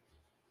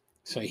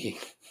 So you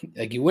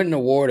win an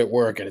award at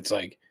work, and it's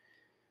like,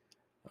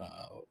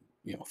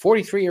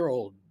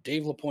 43-year-old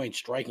Dave LaPointe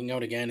striking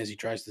out again as he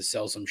tries to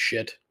sell some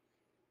shit.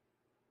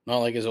 Not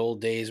like his old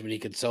days when he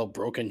could sell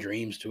broken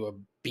dreams to a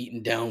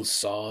beaten down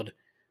sod,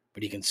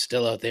 but he can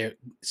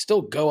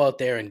still go out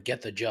there and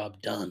get the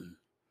job done.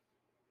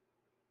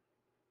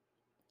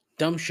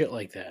 Dumb shit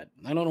like that.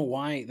 I don't know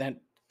why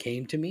that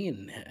came to me,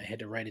 and I had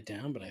to write it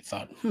down, but I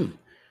thought, I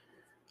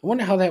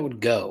wonder how that would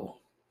go.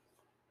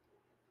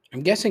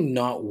 I'm guessing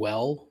not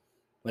well,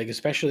 like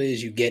especially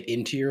as you get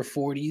into your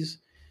 40s,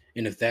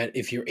 and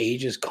if your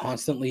age is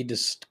constantly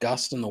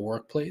discussed in the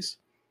workplace.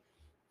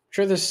 I'm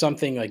sure there's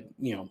something like,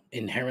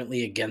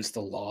 inherently against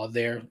the law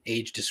there,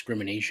 age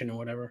discrimination or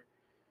whatever.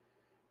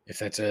 If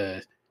that's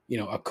a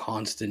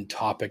constant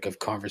topic of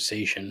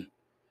conversation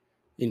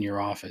in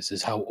your office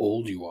is how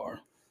old you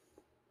are.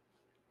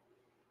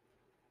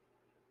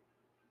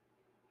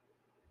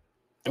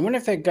 I wonder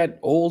if that got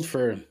old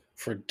for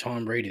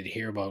Tom Brady to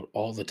hear about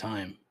all the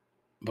time,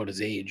 about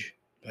his age.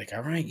 Like,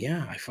 all right,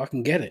 yeah, I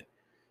fucking get it.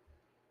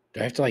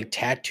 Do I have to like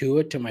tattoo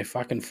it to my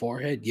fucking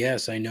forehead?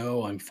 Yes, I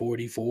know, I'm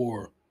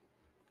 44.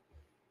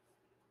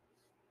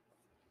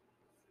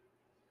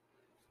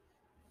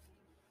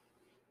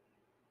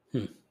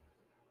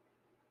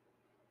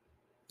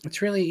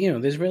 It's really,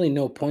 there's really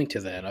no point to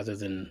that other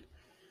than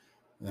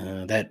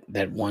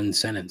that one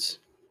sentence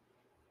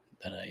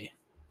that I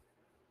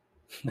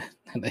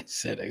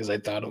said because I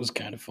thought it was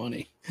kind of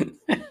funny.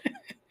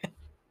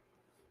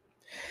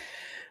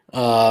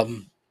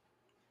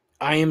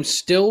 I am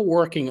still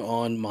working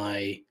on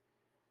my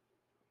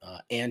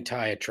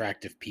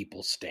anti-attractive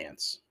people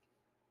stance.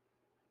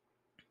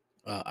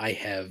 I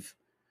have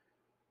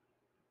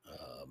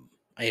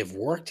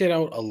worked it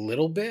out a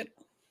little bit,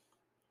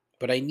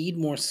 but I need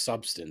more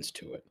substance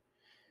to it.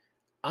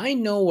 I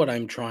know what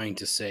I'm trying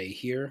to say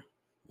here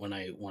when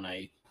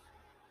I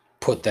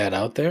put that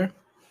out there,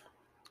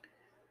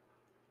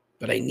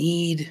 but I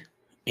need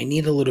a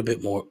little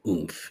bit more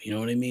oomph. You know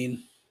what I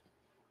mean?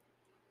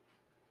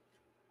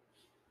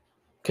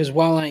 Because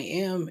while I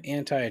am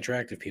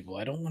anti-attractive people,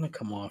 I don't want to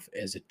come off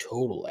as a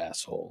total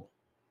asshole.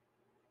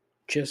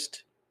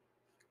 Just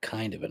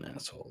kind of an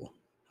asshole.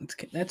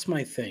 That's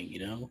my thing, you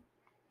know?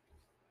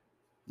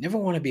 Never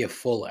want to be a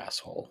full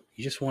asshole.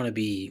 You just want to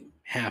be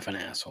half an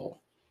asshole.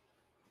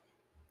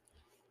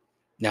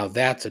 Now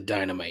that's a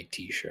Dynamite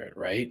t-shirt,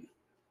 right?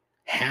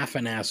 Half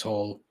an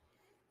asshole,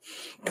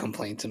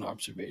 complaints and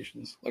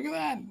observations. Look at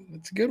that.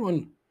 That's a good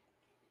one.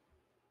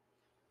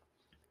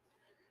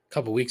 A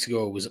couple weeks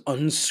ago, it was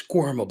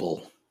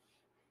unsquirmable.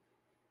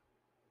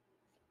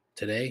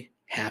 Today,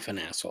 half an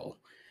asshole.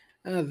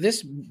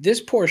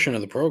 This portion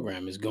of the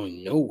program is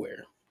going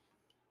nowhere,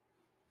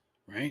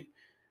 right?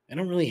 I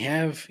don't really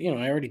have, I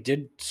already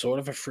did sort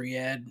of a free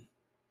ad.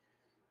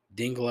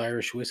 Dingle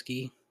Irish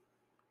Whiskey.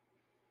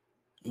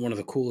 One of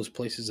the coolest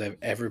places I've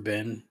ever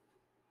been.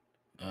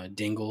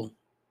 Dingle,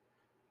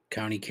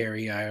 County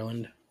Kerry,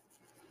 Ireland.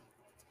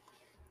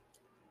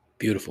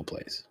 Beautiful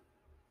place.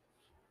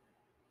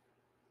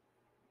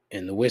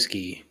 And the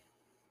whiskey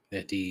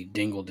that the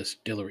Dingle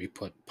Distillery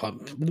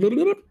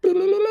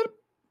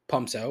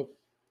pumps out,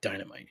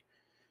 dynamite.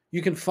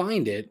 You can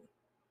find it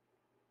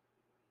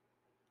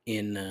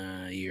in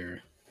your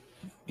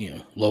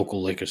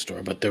local liquor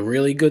store, but the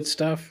really good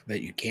stuff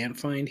that you can't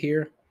find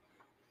here,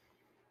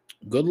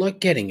 good luck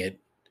getting it,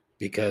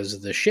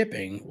 because the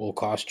shipping will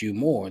cost you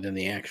more than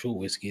the actual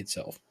whiskey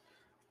itself.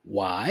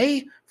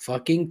 Why?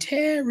 Fucking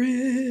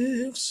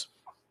tariffs.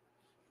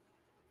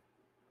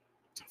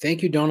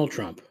 Thank you, Donald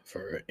Trump,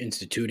 for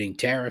instituting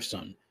tariffs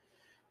on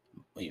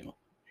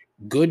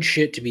good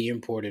shit to be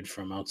imported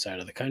from outside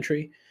of the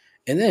country.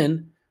 And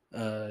then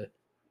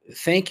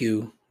thank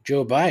you,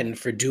 Joe Biden,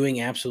 for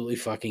doing absolutely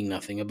fucking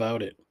nothing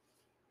about it.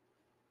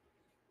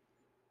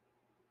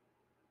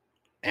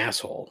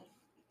 Asshole.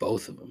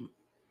 Both of them.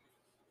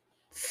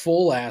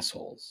 Full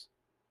assholes.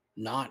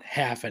 Not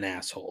half an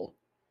asshole.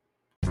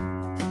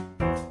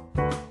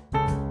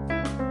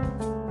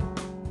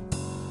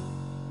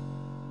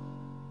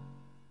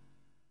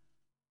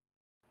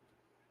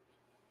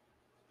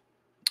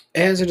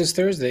 As it is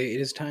Thursday,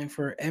 it is time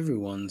for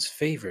everyone's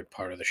favorite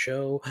part of the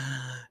show.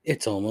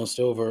 It's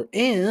almost over.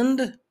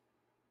 And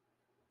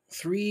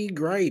 3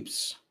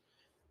 gripes.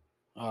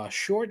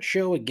 Short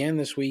show again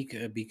this week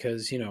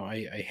because,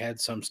 I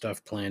had some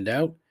stuff planned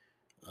out.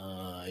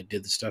 I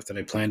did the stuff that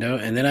I planned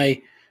out, and then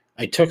I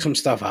took some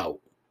stuff out.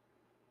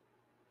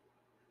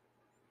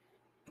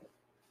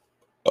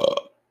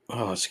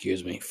 Oh,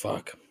 excuse me.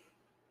 Fuck.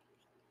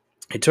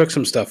 I took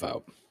some stuff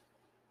out.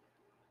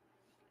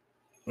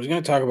 I was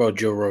going to talk about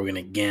Joe Rogan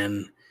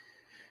again.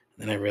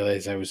 Then I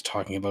realized I was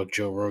talking about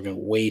Joe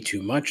Rogan way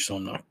too much, so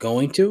I'm not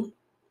going to.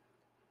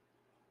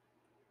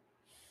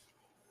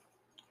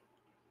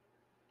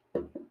 I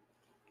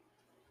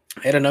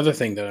had another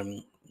thing that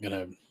I'm going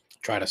to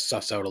try to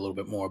suss out a little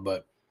bit more,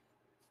 but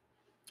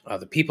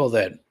the people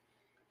that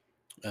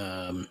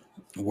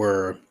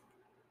were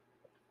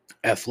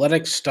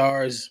athletic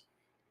stars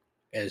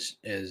as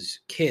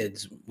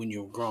kids when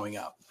you were growing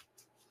up,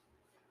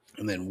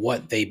 and then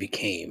what they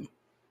became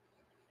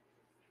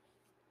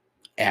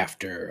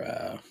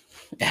after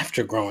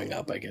growing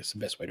up, I guess the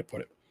best way to put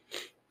it.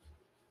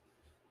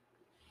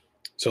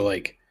 So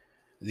like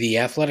the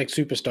athletic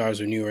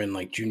superstars when you were in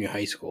like junior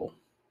high school,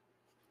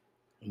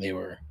 they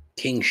were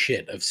king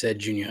shit of said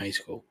junior high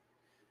school.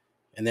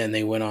 And then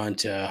they went on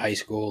to high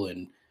school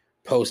and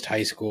post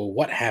high school.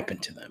 What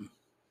happened to them?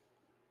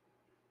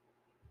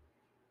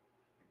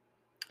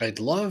 I'd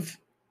love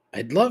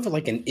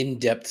like an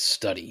in-depth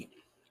study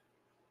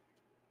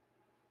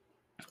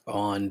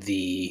on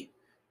the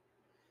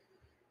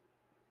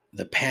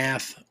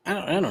path. I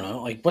don't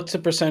know. Like, what's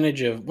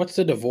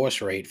the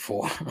divorce rate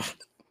for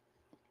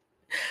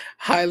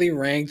highly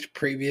ranked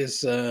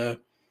previous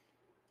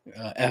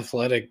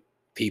athletic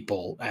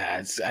people?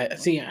 I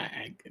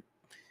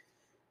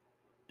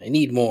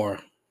need more.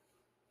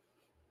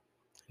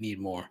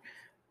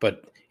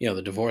 But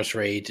the divorce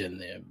rate and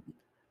the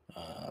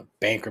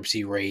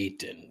bankruptcy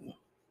rate and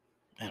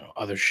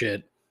other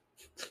shit.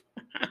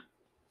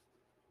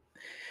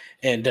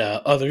 And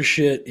other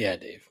shit. Yeah,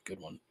 Dave, good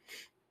one.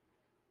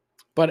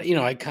 But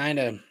I kind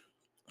of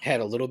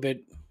had a little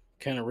bit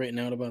kind of written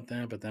out about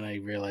that, but then I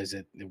realized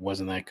that it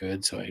wasn't that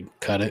good, so I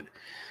cut it.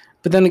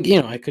 But then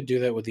I could do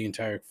that with the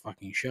entire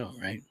fucking show,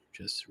 right?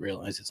 Just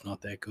realize it's not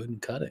that good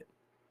and cut it.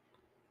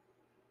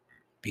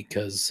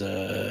 Because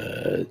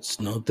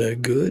it's not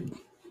that good.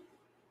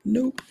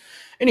 Nope.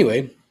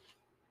 Anyway,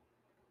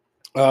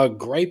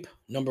 gripe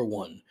number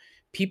 1.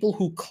 People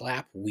who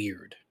clap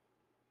weird.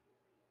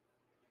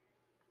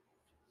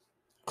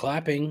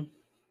 Clapping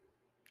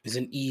is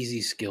an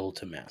easy skill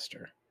to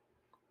master.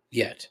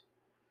 Yet,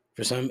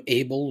 for some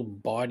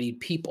able-bodied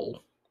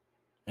people,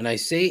 and I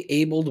say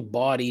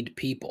able-bodied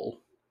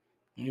people,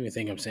 I don't even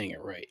think I'm saying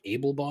it right.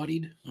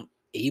 Able-bodied?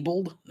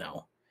 Abled?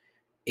 No.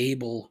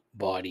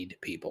 Able-bodied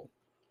people.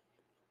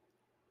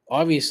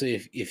 Obviously,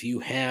 if you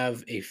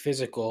have a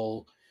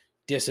physical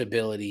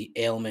disability,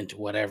 ailment,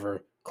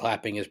 whatever,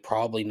 clapping is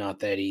probably not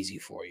that easy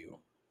for you.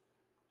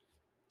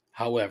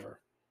 However,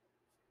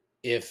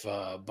 if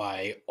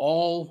by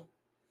all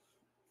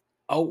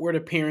outward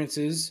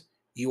appearances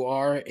you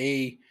are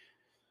a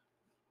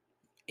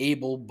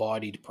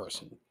able-bodied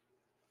person,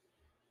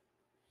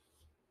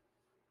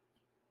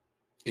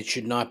 it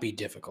should not be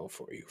difficult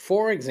for you.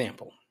 For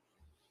example,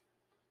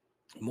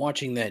 I'm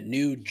watching that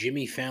new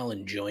Jimmy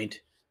Fallon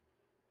joint,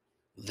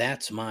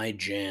 That's My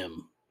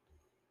Jam.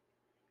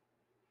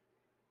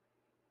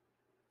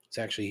 It's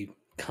actually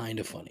kind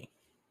of funny,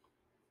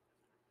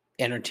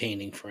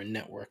 entertaining for a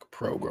network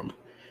program.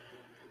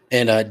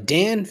 And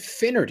Dan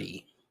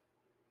Finnerty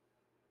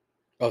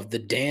of the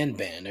Dan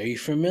Band. Are you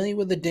familiar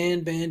with the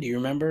Dan Band? Do you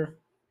remember?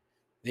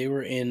 They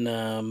were in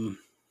the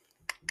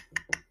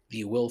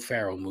Will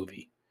Ferrell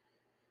movie.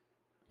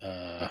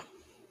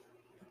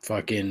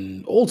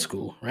 Fucking Old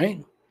School,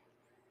 right?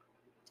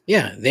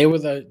 Yeah, they were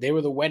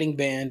the wedding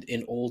band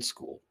in Old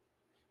School.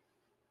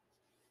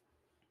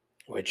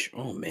 Which,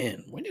 oh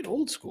man, when did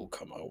Old School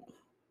come out?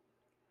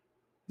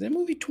 Is that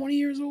movie 20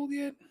 years old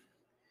yet?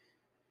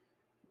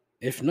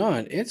 If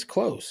not, it's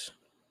close.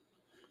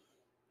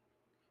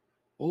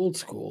 Old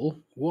School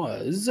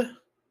was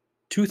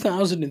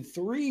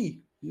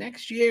 2003.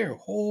 Next year.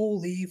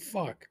 Holy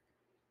fuck.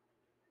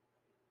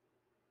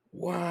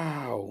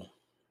 Wow.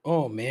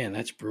 Oh man,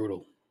 that's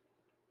brutal.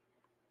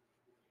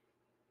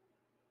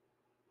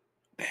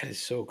 That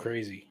is so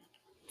crazy.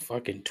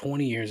 Fucking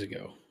 20 years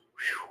ago.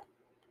 Whew.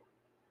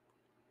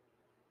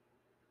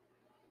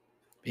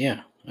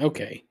 Yeah,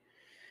 okay.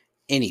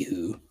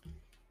 Anywho.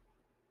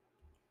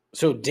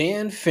 So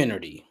Dan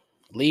Finnerty,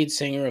 lead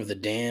singer of the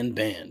Dan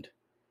Band,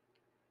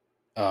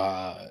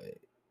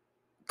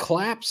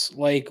 claps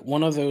like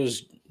one of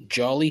those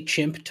Jolly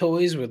Chimp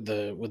toys with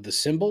the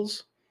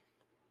cymbals.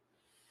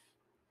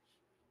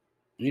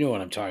 You know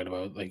what I'm talking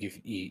about. Like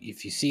if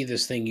you see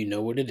this thing, you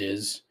know what it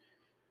is.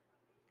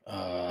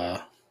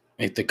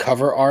 Like the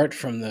cover art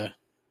from the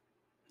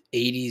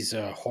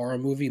 80s horror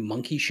movie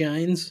Monkey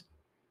Shines.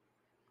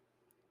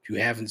 If you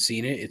haven't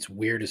seen it, it's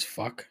weird as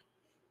fuck.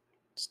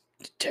 It's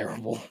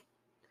terrible.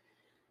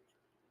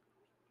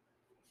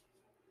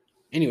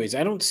 Anyways,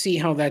 I don't see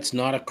how that's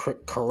not a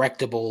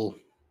correctable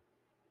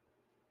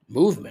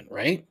movement,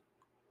 right?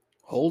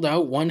 Hold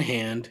out one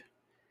hand,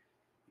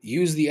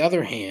 use the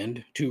other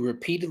hand to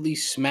repeatedly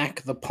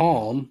smack the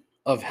palm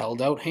of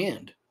held out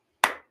hand.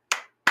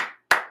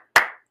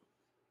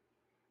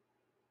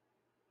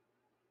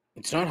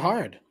 It's not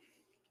hard.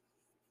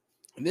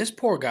 And this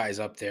poor guy's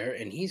up there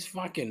and he's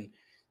fucking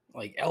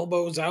like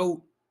elbows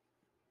out,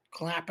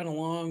 clapping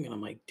along. And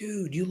I'm like,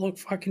 dude, you look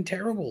fucking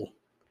terrible.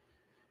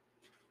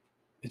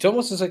 It's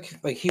almost as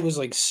like he was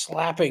like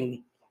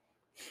slapping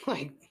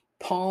like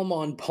palm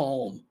on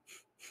palm.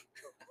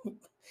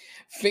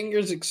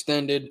 Fingers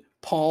extended,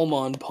 palm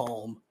on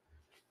palm,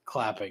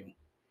 clapping.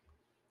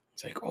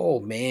 It's like, oh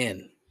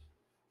man.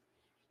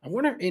 I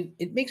wonder,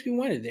 it makes me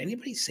wonder, did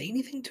anybody say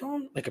anything to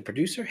him? Like a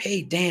producer?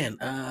 Hey, Dan,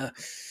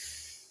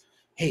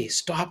 hey,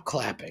 stop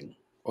clapping.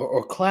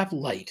 Or clap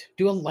light.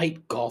 Do a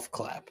light golf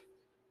clap.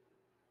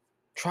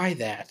 Try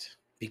that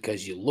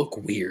because you look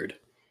weird.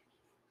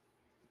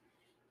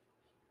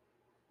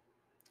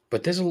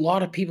 But there's a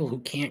lot of people who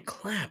can't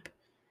clap.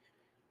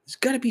 There's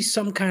got to be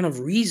some kind of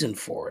reason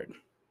for it.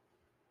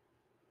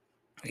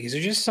 Like, is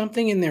there just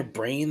something in their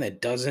brain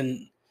that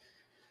doesn't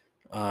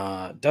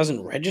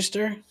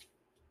register?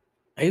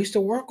 I used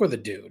to work with a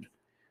dude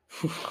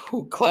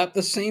who clapped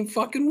the same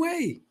fucking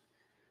way.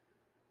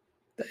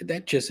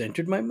 That just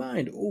entered my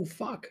mind. Oh,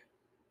 fuck.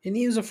 And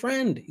he is a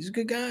friend. He's a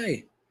good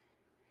guy.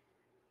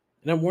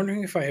 And I'm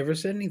wondering if I ever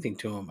said anything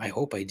to him. I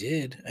hope I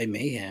did. I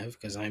may have,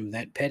 because I'm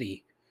that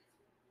petty.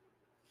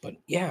 But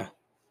yeah,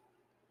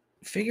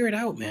 figure it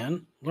out,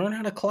 man. Learn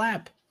how to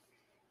clap.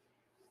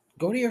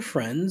 Go to your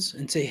friends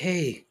and say,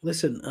 hey,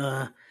 listen,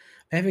 I'm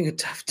having a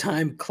tough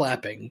time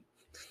clapping.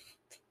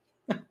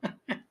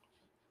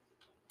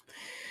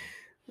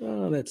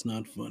 Oh, that's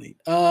not funny.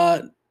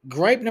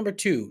 Gripe number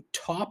 2,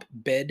 top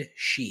bed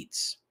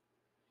sheets.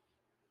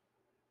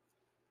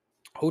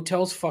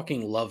 Hotels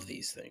fucking love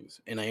these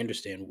things, and I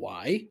understand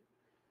why.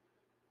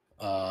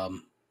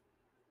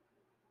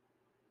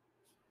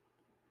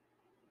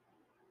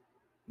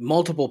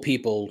 Multiple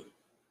people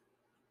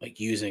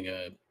like using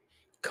a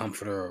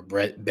comforter or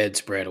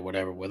bedspread or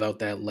whatever without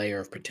that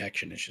layer of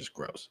protection. It's just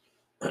gross.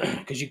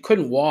 Because you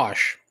couldn't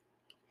wash.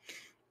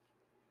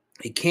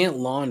 You can't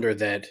launder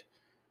that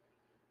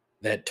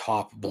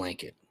top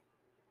blanket.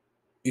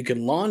 You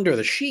can launder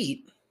the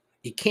sheet.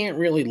 You can't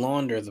really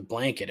launder the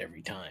blanket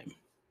every time.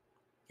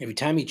 Every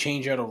time you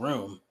change out a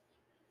room.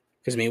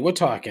 Because, I mean, we're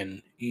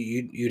talking,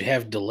 you'd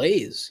have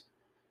delays.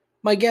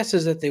 My guess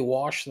is that they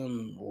wash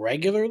them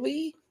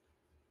regularly.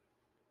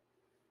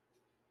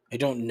 I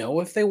don't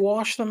know if they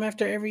wash them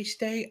after every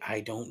stay.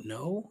 I don't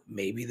know.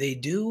 Maybe they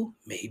do.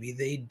 Maybe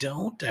they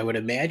don't. I would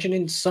imagine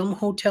in some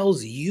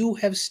hotels you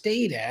have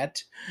stayed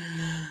at,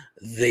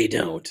 they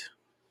don't.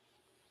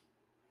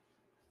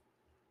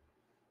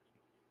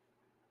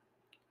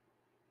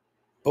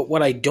 But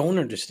what I don't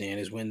understand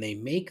is when they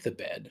make the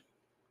bed,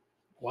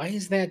 why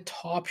is that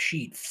top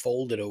sheet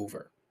folded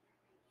over?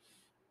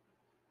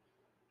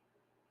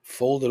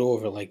 Folded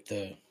over like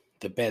the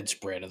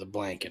bedspread or the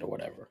blanket or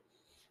whatever.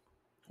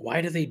 Why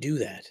do they do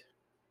that?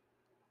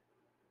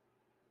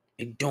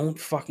 I don't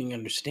fucking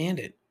understand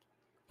it.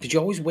 Did you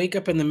always wake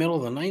up in the middle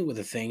of the night with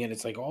a thing and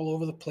it's like all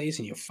over the place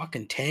and you're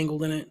fucking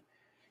tangled in it?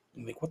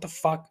 I'm like, what the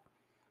fuck?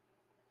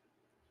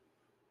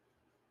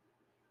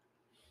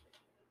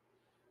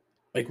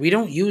 Like, we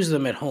don't use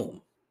them at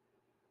home.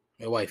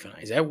 My wife and I.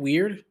 Is that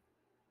weird?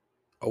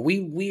 Are we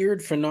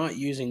weird for not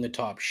using the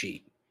top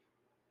sheet?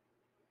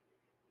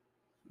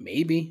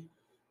 Maybe.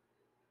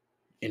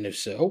 And if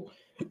so,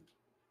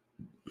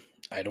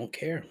 I don't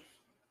care.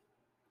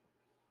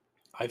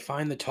 I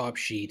find the top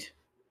sheet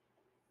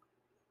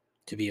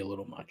to be a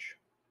little much.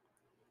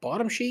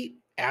 Bottom sheet,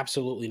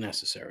 absolutely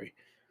necessary.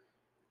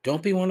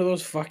 Don't be one of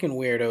those fucking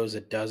weirdos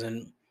that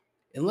doesn't,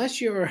 unless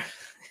you're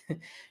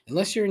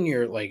unless you're in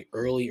your like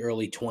early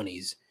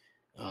 20s,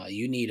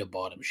 you need a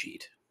bottom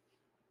sheet.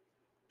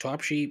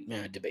 Top sheet,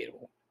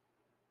 debatable.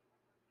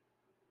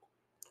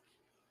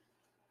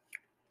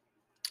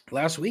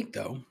 Last week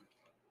though,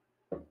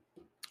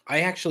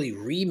 I actually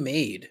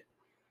remade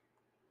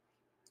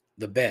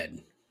the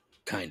bed,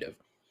 kind of,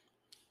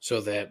 so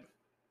that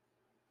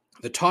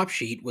the top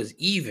sheet was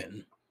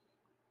even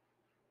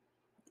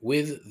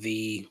with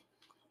the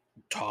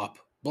top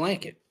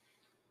blanket.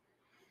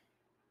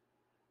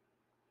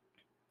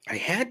 I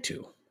had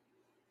to.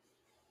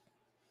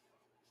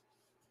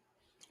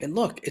 And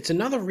look, it's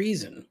another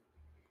reason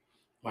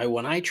why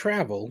when I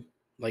travel,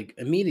 like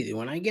immediately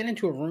when I get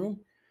into a room,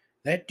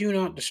 that do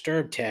not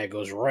disturb tag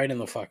goes right in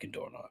the fucking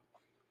doorknob.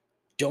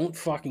 Don't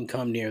fucking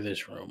come near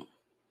this room.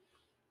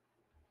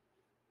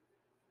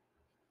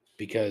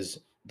 Because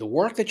the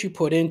work that you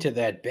put into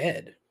that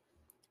bed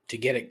to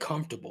get it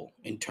comfortable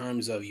in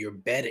terms of your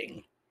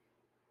bedding,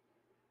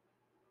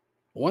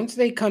 once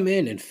they come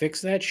in and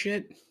fix that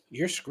shit,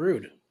 you're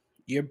screwed.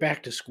 You're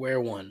back to square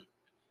one.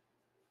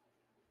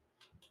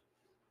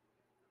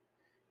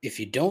 If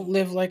you don't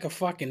live like a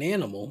fucking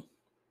animal,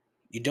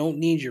 you don't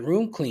need your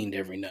room cleaned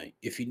every night.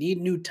 If you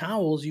need new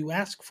towels, you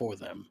ask for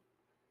them.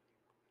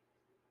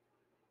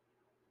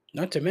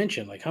 Not to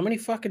mention, like, how many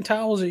fucking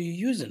towels are you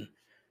using?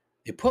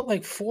 You put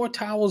like 4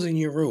 towels in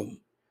your room.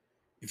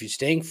 If you're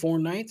staying 4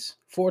 nights,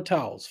 4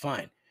 towels,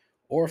 fine.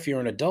 Or if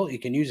you're an adult, you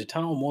can use a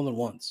towel more than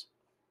once.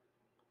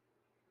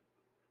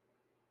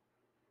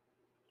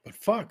 But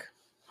fuck,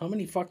 how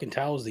many fucking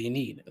towels do you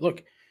need?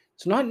 Look,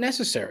 it's not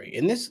necessary.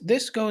 And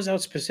this goes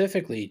out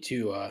specifically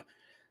to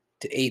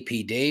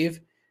AP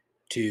Dave,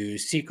 to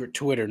Secret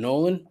Twitter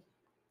Nolan.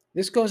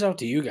 This goes out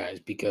to you guys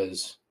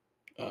because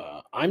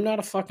I'm not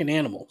a fucking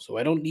animal, so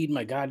I don't need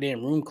my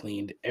goddamn room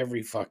cleaned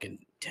every fucking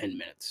 10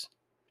 minutes.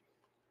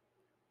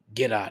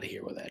 Get out of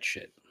here with that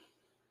shit.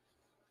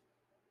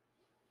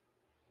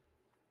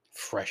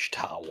 Fresh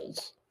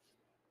towels.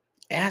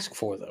 Ask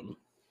for them.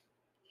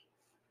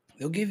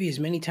 They'll give you as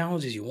many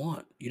towels as you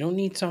want. You don't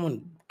need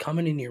someone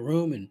coming in your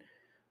room and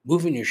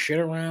moving your shit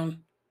around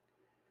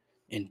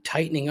and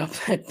tightening up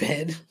that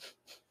bed.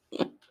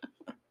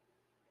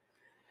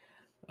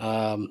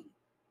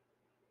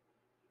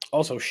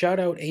 Also, shout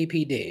out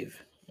AP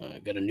Dave.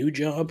 Got a new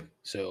job,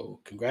 so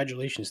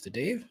congratulations to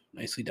Dave.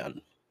 Nicely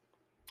done.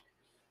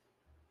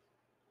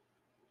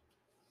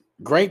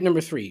 Gripe number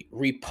 3,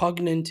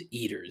 repugnant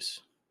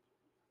eaters.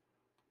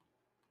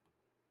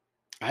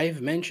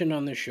 I've mentioned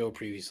on this show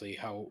previously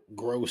how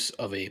gross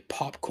of a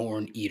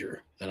popcorn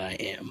eater that I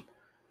am.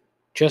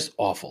 Just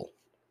awful.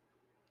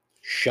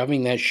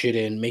 Shoving that shit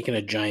in, making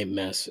a giant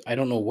mess. I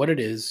don't know what it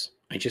is.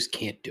 I just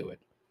can't do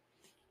it.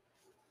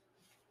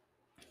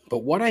 But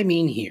what I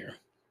mean here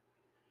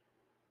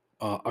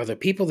are the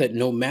people that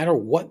no matter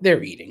what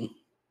they're eating,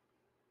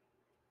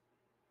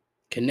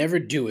 can never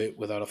do it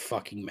without a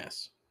fucking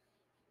mess.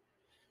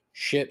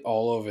 Shit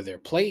all over their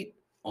plate,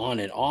 on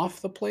and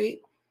off the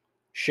plate,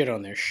 shit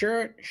on their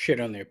shirt, shit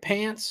on their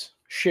pants,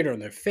 shit on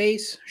their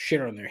face,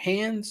 shit on their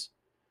hands.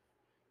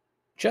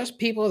 Just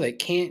people that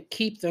can't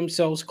keep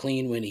themselves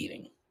clean when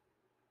eating.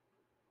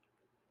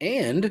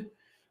 And,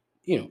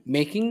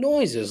 making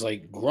noises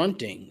like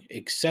grunting,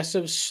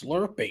 excessive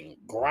slurping,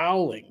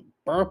 growling,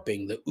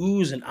 burping, the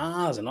oohs and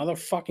ahs and other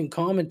fucking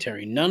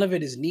commentary. None of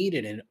it is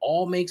needed and it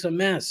all makes a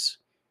mess.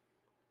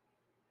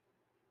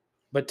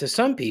 But to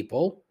some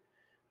people,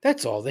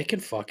 that's all they can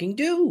fucking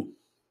do.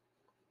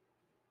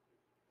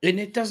 And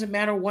it doesn't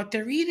matter what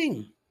they're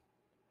eating.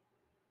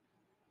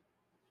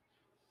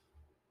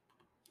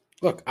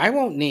 Look, I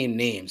won't name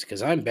names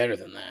because I'm better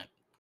than that.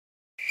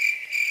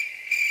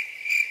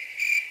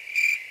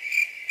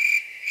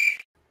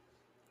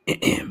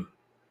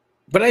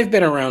 But I've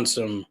been around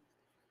some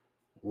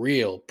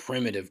real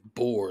primitive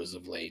boars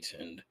of late,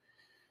 and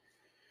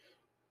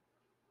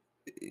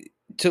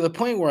to the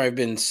point where I've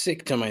been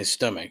sick to my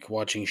stomach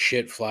watching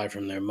shit fly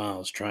from their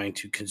mouths, trying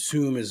to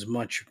consume as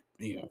much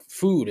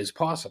food as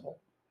possible.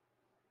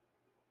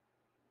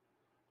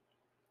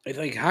 It's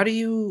like, how do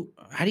you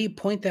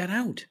point that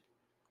out?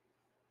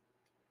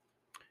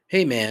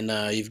 Hey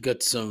man, you've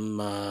got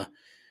some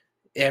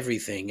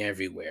everything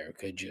everywhere.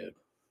 Could you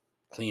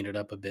clean it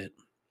up a bit?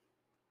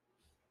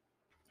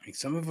 Like,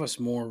 some of us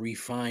more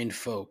refined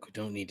folk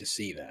don't need to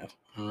see that.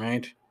 All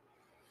right.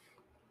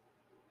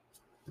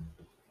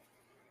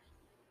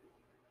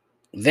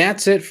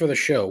 That's it for the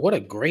show. What a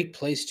great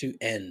place to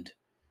end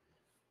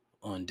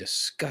on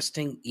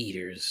disgusting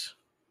eaters.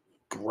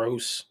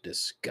 Gross,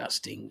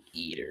 disgusting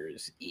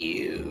eaters.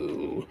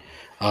 Ew.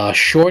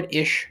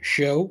 Short-ish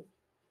show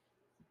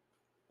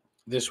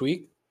this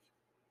week.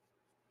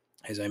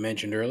 As I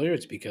mentioned earlier,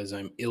 it's because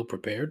I'm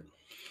ill-prepared.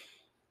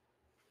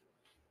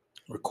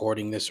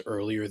 Recording this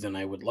earlier than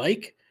I would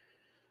like.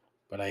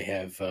 But I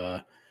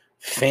have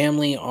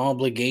family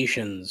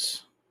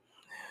obligations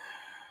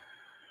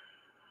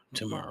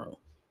tomorrow.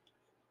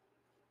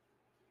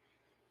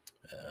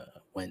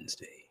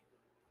 Wednesday.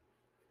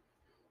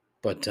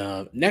 But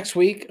next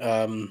week,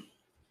 I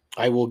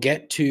will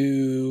get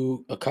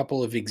to a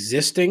couple of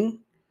existing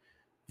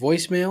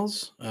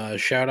voicemails.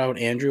 Shout out,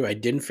 Andrew. I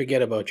didn't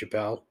forget about you,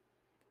 pal.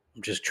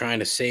 I'm just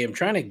trying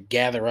to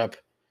gather up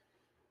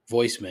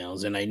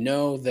voicemails. And I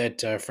know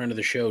that a friend of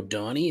the show,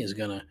 Donnie, is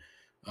going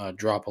to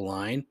drop a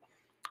line.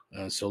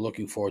 So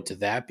looking forward to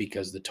that,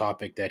 because the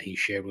topic that he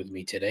shared with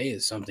me today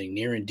is something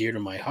near and dear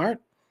to my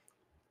heart.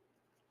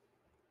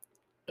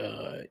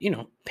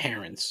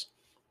 Parents.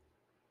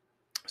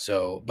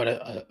 So, but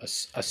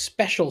a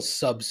special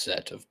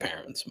subset of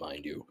parents,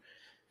 mind you.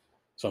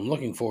 So I'm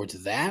looking forward to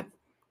that.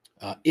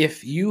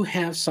 If you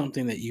have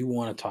something that you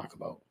want to talk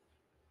about,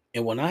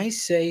 and when I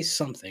say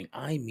something,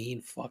 I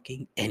mean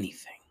fucking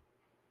anything.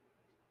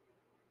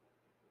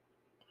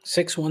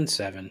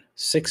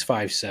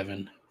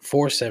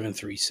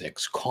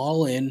 617-657-4736.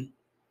 Call in,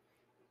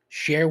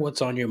 share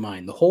what's on your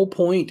mind. The whole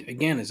point,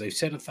 again, as I've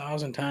said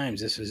 1,000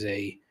 times, it's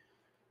an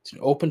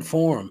open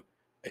forum,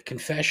 a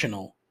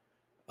confessional,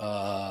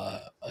 a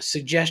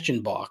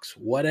suggestion box,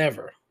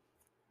 whatever.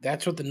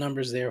 That's what the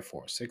number's there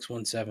for.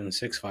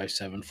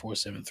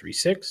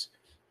 617-657-4736.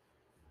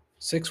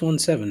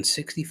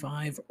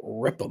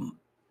 617-65-RIP-'em.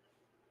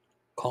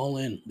 Call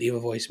in, leave a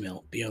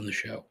voicemail, be on the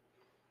show.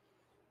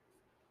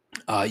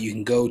 You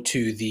can go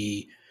to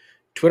the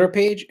Twitter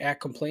page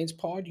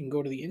 @ComplaintsPod. You can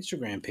go to the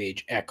Instagram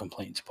page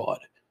 @ComplaintsPod.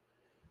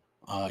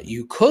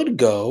 You could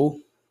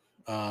go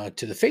to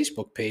the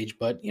Facebook page,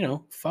 but,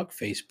 fuck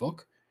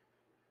Facebook.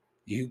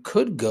 You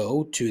could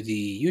go to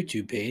the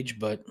YouTube page,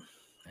 but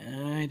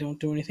I don't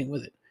do anything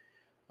with it.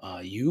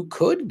 You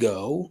could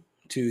go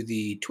to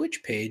the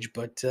Twitch page,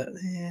 but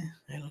I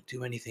don't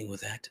do anything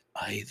with that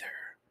either.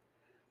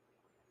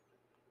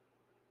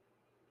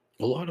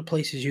 A lot of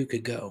places you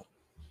could go.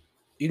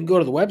 You can go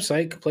to the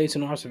website,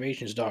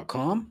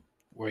 complaintsandobservations.com,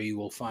 where you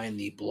will find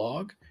the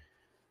blog,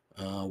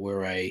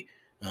 where I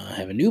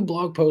have a new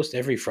blog post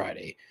every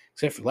Friday,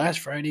 except for last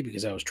Friday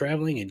because I was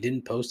traveling and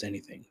didn't post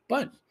anything.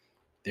 But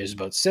there's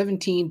about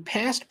 17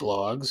 past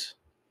blogs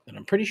that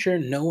I'm pretty sure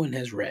no one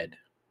has read.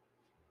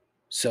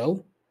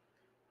 So,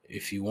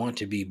 if you want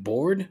to be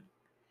bored,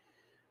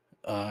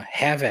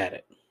 have at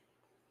it.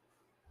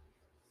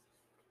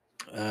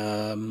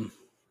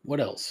 What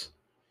else?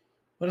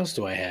 What else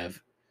do I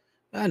have?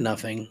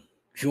 Nothing.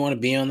 If you want to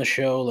be on the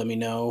show, let me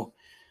know.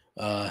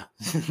 The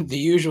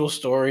usual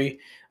story.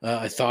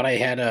 I thought I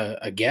had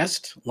a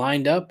guest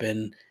lined up,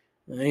 and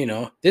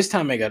this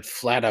time I got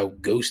flat out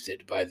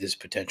ghosted by this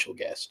potential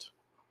guest.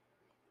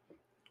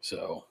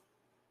 So,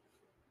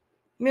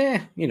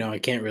 I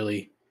can't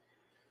really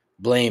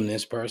blame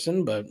this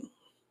person, but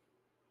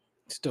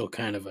it's still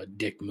kind of a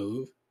dick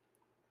move.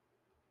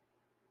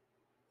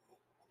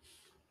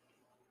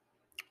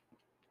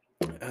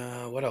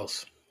 What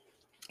else?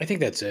 I think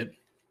that's it.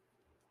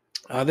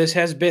 This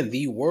has been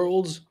the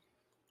world's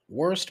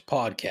worst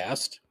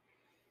podcast.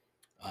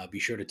 Be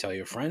sure to tell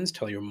your friends,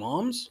 tell your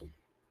moms.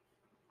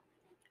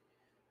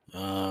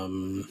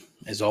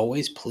 As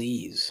always,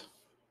 please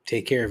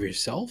take care of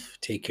yourself,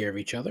 take care of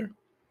each other.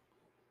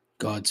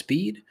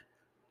 Godspeed.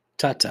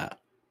 Ta-ta.